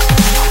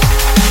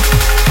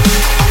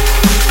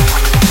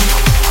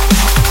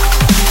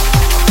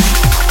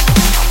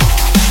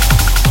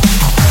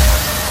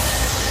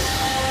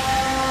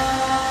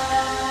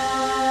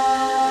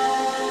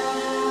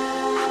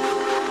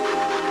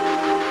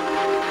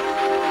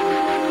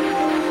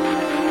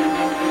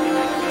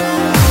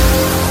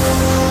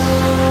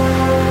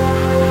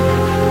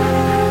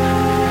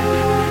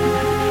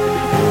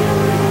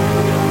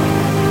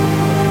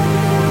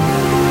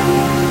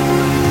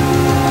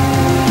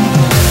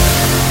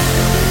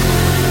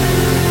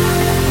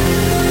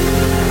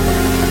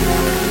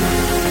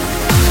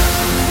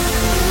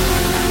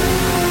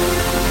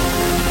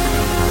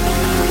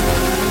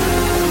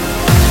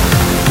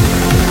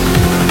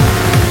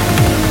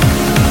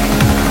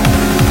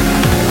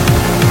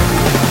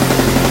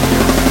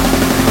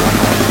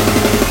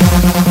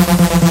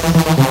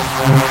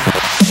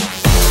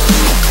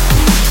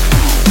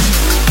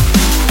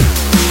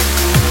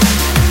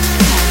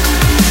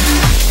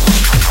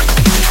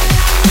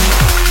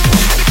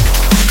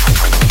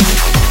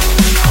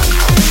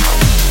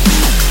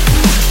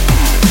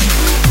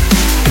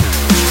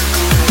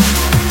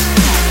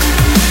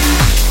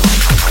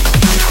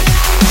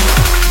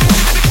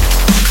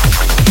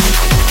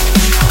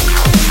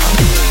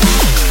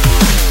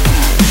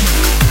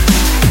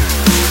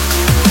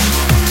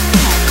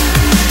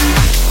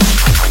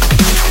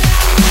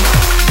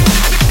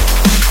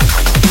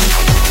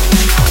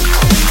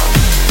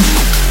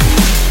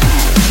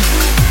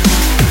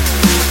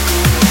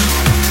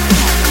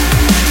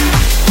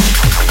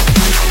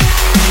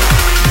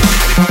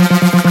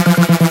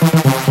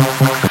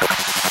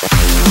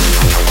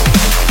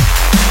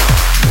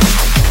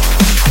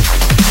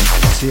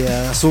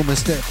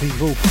 almost it,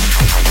 people.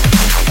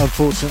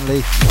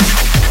 Unfortunately.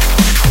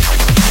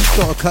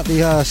 Got to cut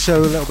the show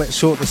a little bit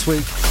short this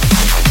week.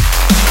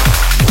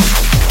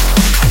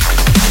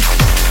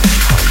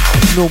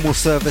 Normal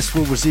service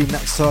will resume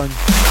next time.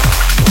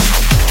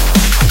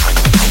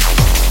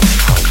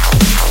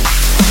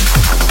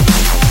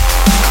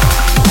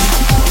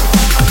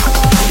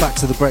 Back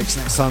to the breaks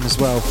next time as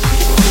well.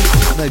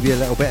 Maybe a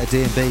little bit of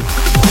D&B.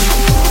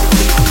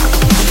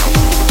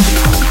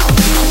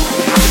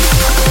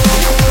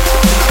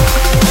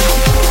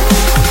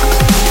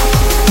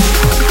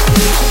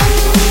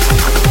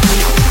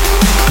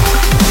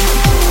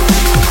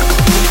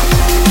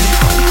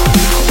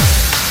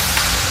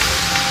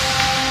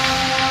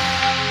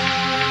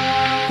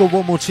 Got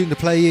one more tune to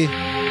play you.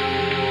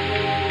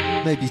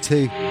 Maybe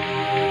two.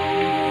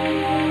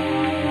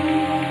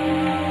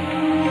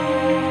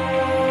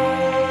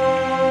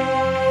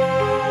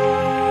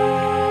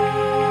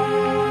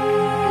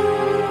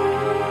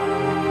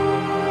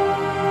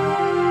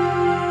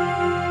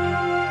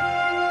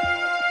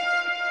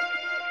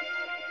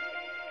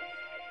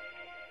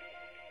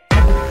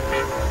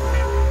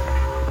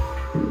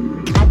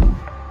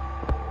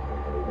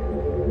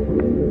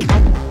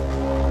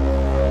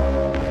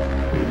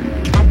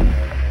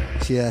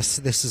 Yes,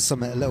 this is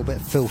something a little bit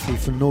filthy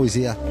from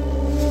Noisier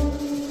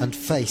and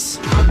Face.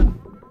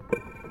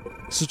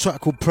 It's a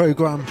track called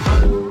Program.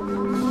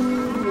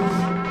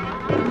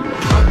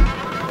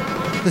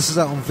 This is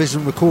out on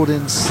Vision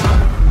Recordings. A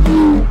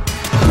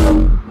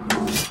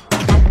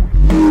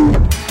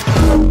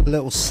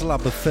little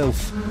slab of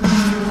filth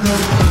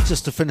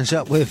just to finish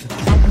up with.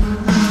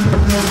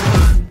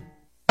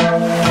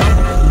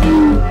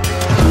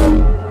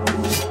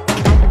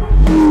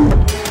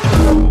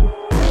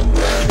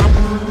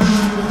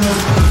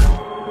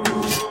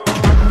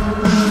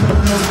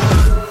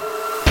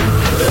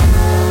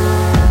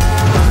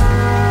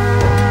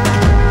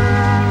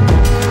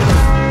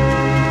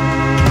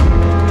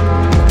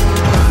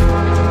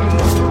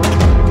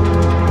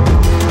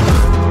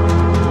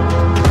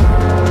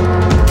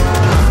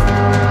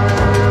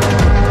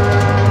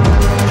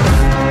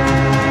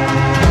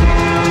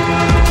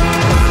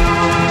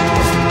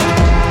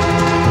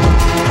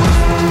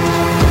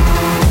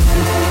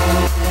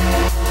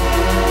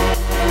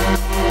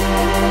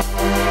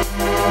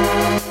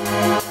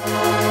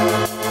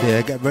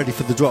 Get ready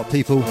for the drop,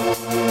 people.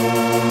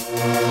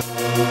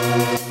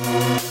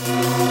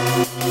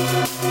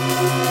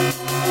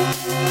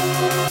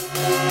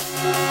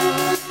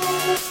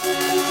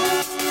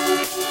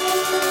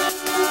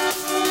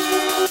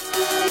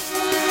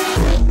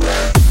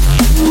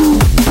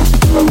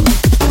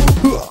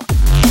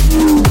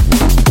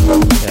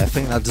 Yeah, I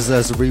think that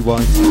deserves a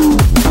rewind.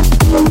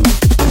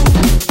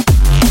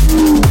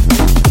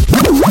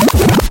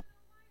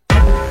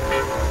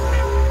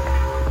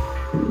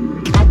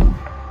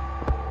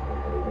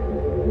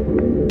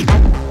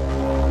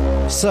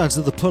 Sounds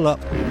of the pull-up.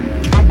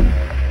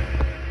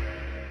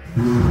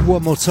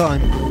 One more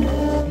time.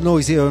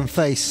 Noisier and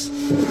Face.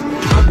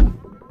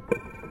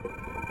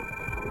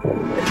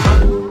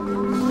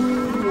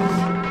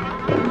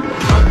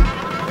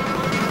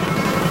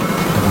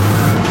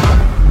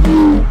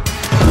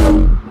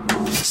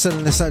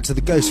 Sending this out to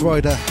the Ghost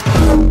Rider.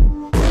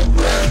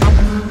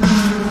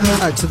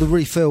 Out to the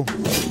Refill.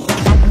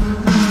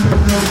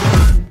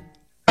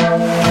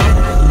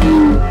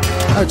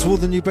 Out to all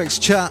the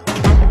Nubreaks chat.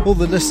 All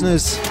the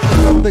listeners,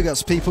 big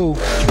ups, people.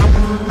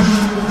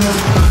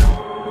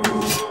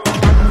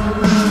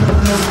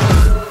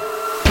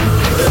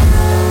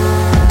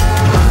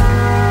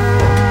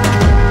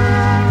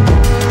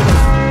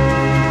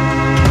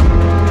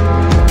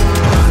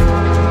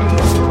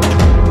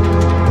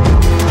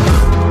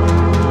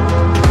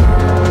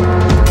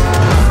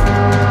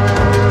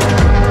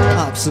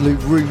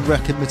 Absolute room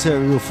wrecking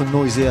material for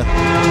Noisier.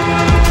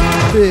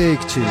 Big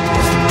tune.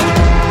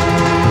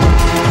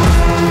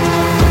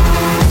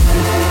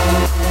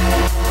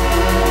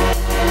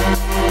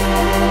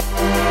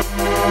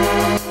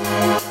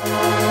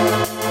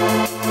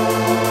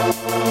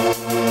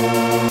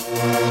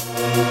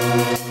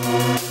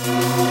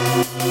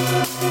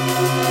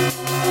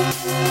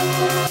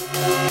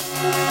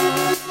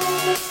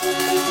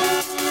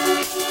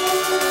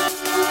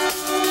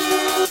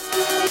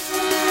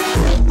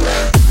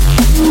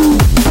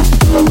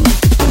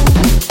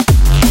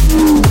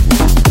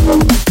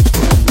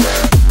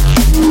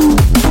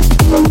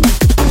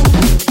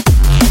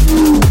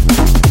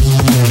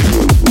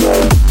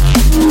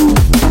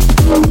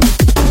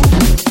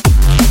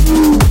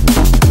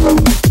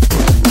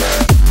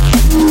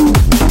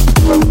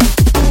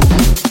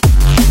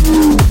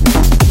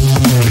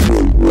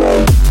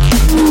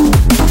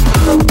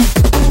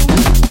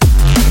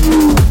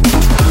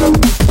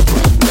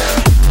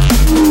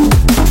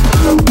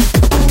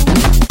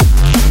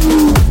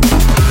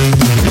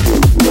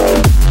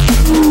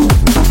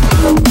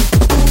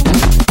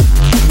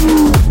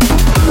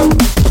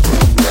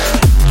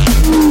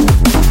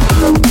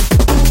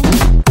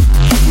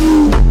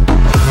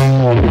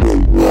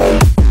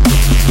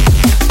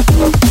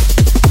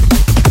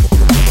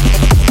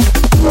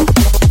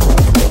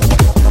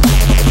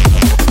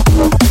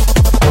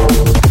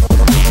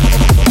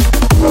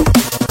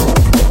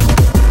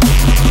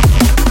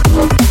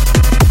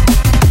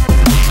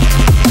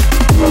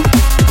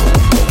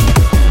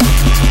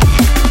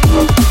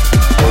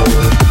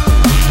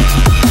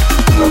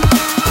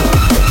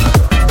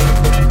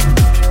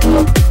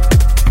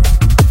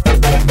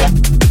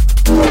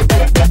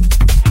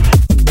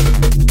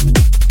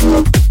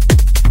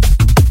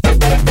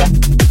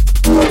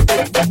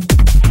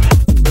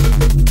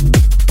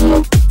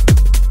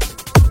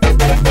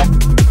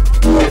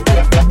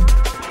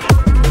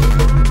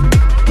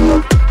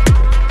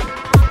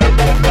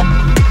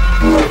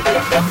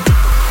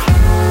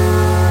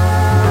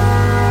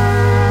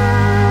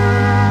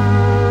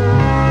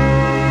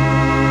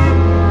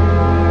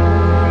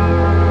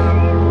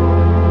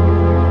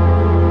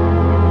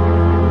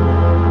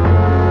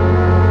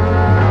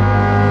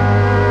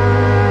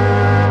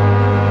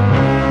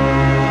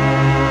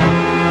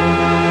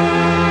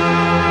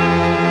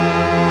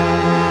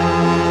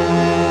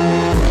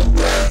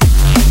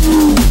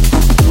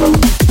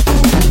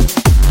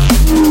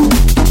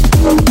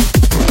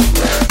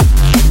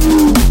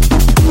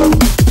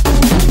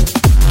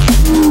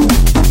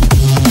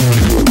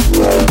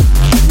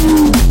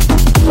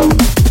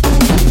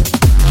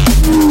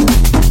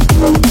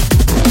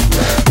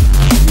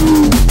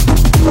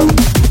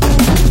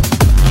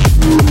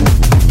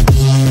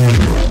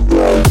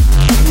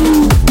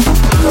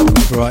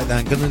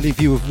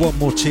 leave you with one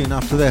more tune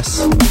after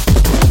this.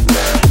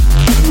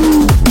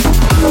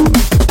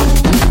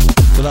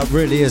 But that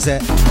really is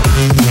it.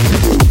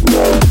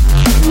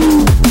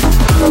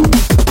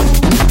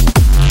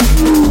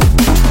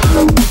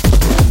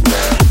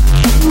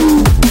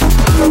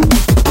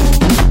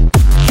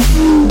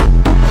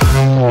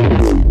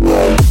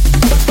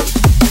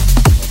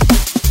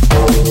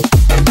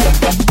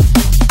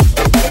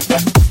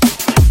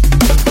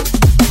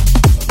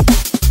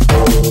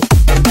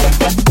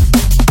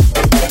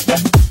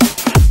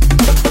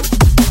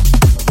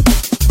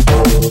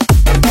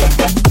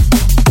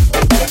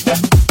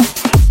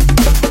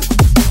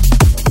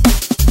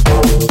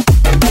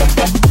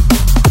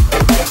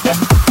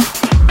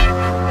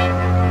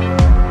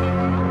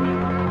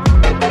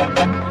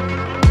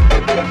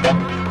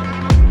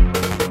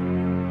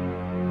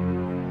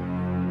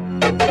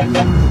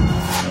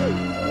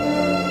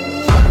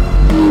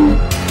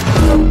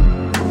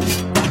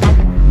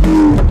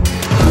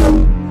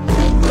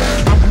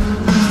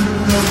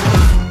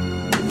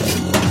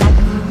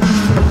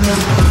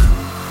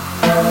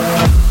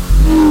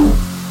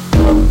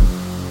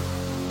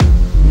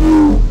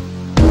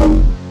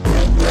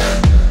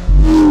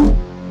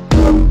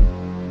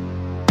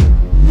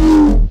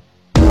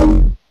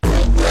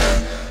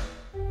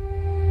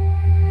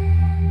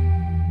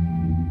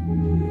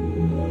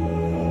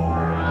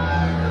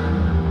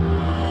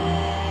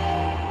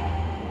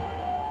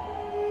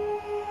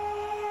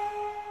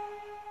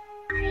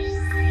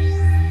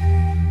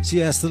 So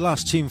yeah, it's the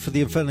last tune for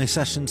the Inferno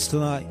sessions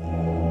tonight.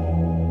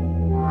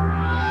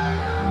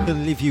 I'm going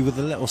to leave you with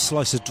a little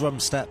slice of drum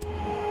step.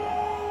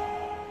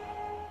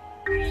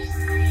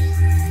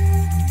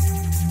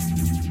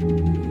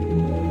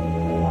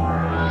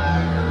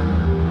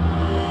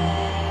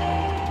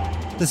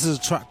 This is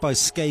a track by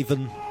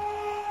SK2.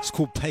 It's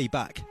called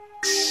Payback.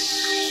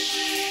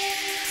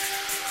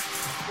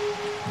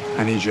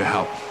 I need your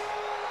help.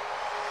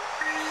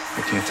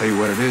 I can't tell you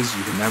what it is.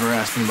 You can never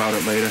ask me about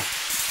it later.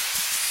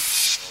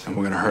 And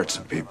we're gonna hurt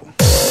some people.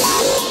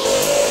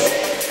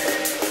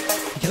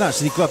 You can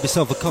actually grab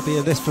yourself a copy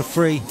of this for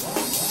free.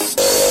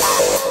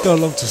 Go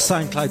along to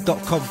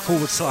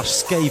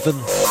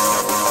soundcloud.com/SK2.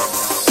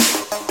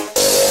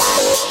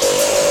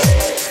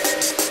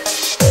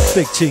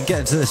 Big tune, get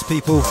into this,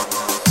 people.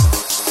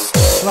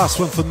 Last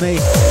one for me.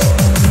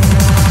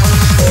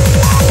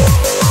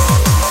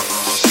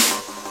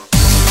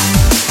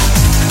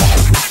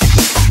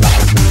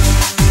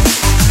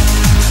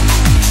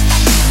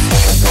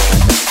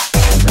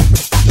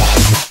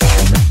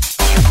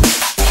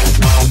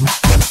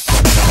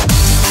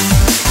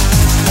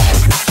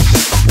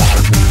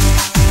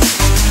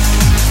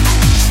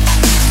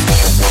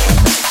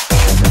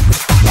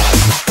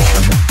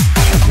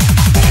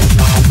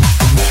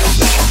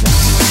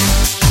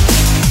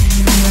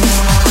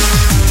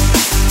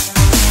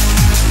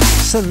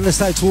 Sending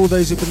this out to all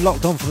those who've been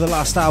locked on for the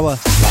last hour.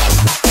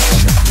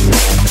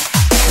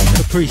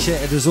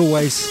 Appreciate it as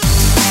always.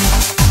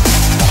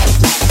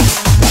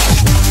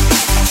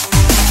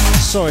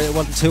 Sorry it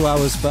wasn't 2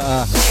 hours,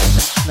 but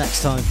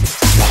next time.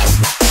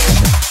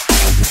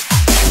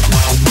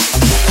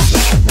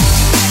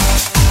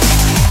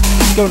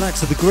 Going out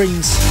to the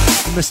Greens,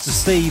 and Mr.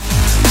 Steve.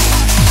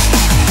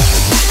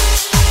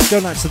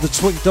 Going out to the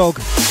Twink Dog,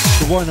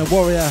 the Wino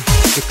Warrior,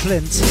 the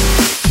Clint.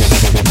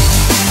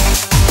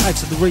 Out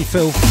to the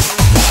Refill.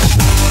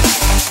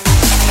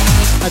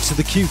 Out to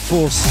the Q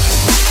Force.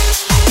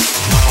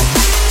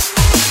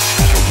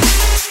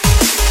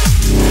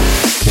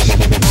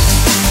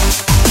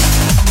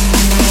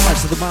 Out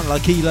to the Man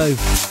Like Elo,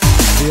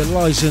 the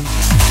Elysian.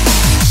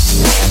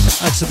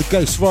 Out to the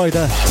Ghost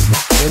Rider,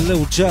 the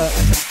Lil Jerk,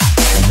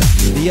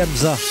 the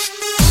Emza.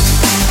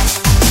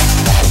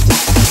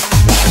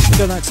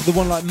 Going out to the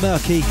one like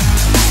Murky.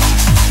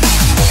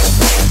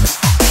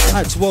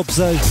 Out to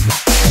Obzo.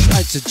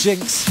 Out to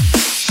Jinx.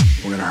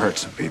 We're gonna hurt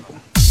some people.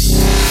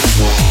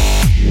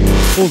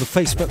 All the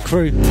Facebook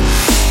crew.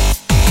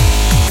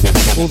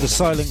 All the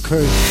silent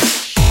crew.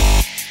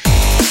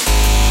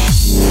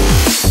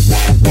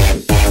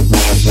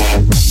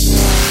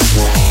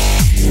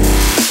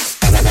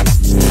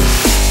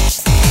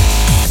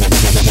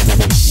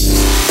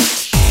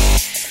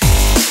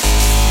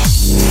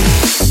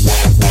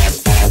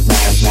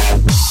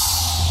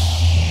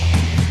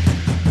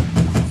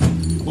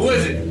 Who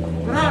is it?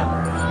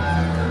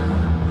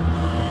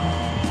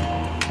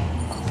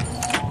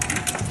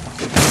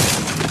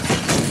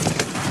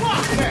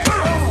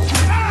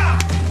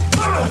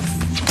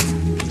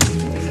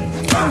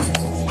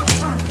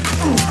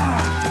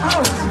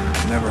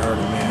 Never heard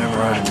of me. Never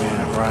heard of me.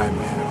 Never heard of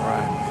me. Never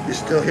heard of me. You're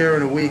still here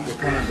in a week. We're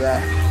coming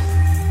back.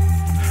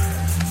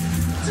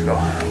 Let's go.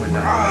 We're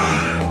done.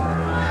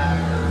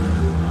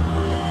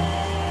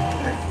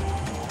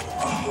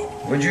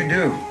 What'd you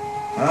do?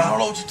 I don't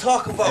know what you're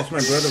talking about. That's my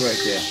brother right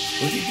there.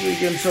 What'd you do to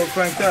get him so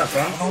cranked up, I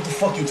don't huh? know what the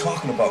fuck you're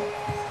talking about.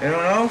 You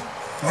don't know?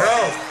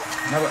 No.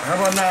 How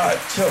about now? Alright,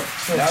 chill,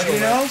 Now chill, you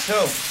man. know?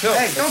 Chill.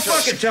 Hey, don't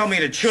fucking tell me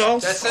to chill.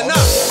 That's enough.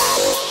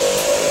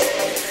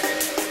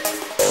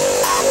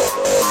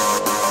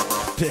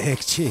 Big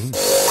tune.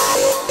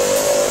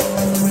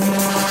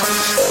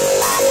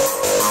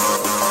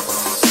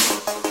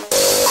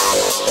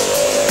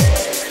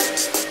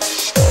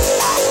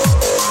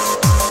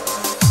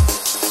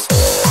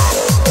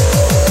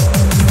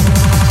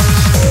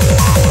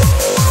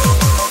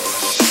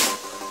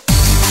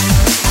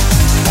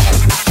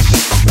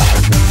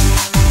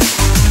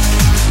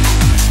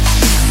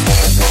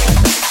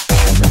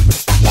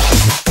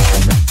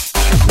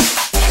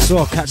 So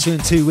I'll catch you in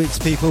 2 weeks,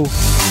 people.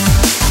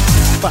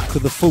 Back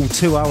with the full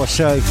 2-hour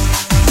show.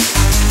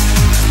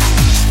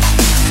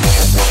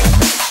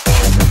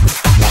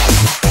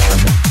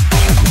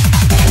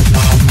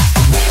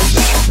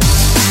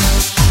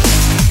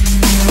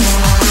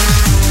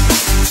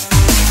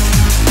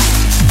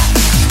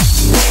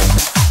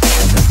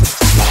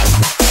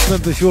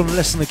 Remember, if you want to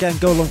listen again,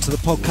 go along to the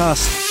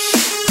podcast.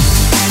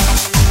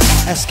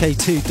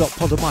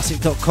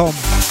 sk2.podomatic.com.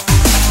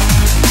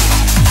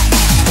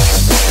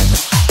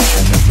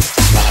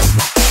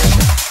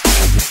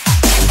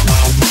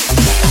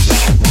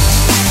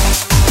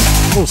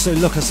 Also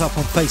look us up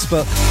on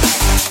Facebook,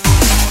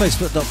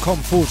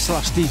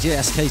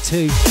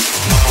 facebook.com/DJSK2.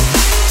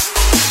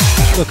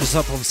 Look us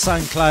up on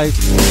SoundCloud,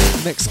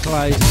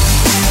 Mixcloud,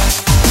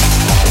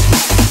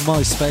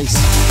 MySpace,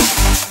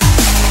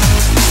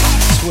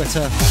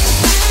 Twitter.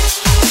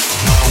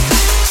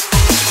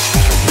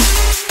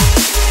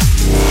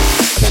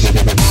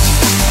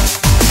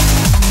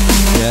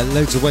 Yeah,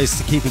 loads of ways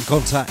to keep in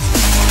contact.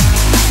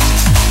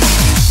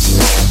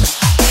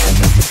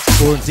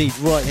 Or indeed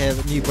right here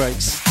at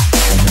Nubreaks.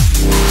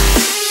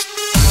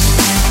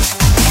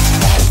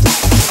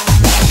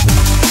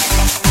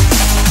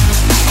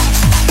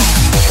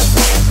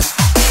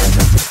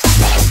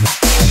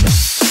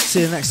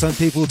 See you next time,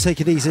 people.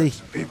 Take it easy.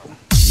 People.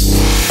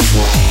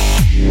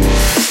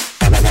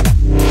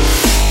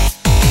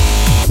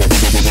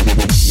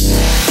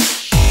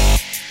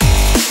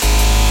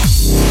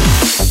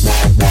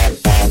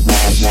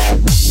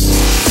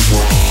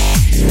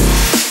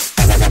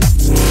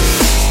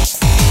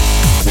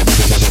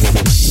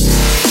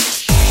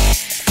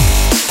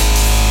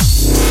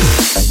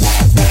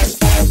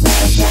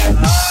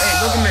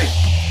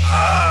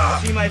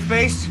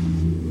 Face?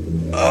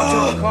 Don't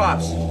tell the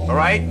cops, all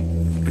right?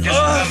 But just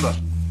remember,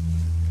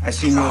 I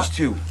seen yours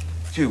too.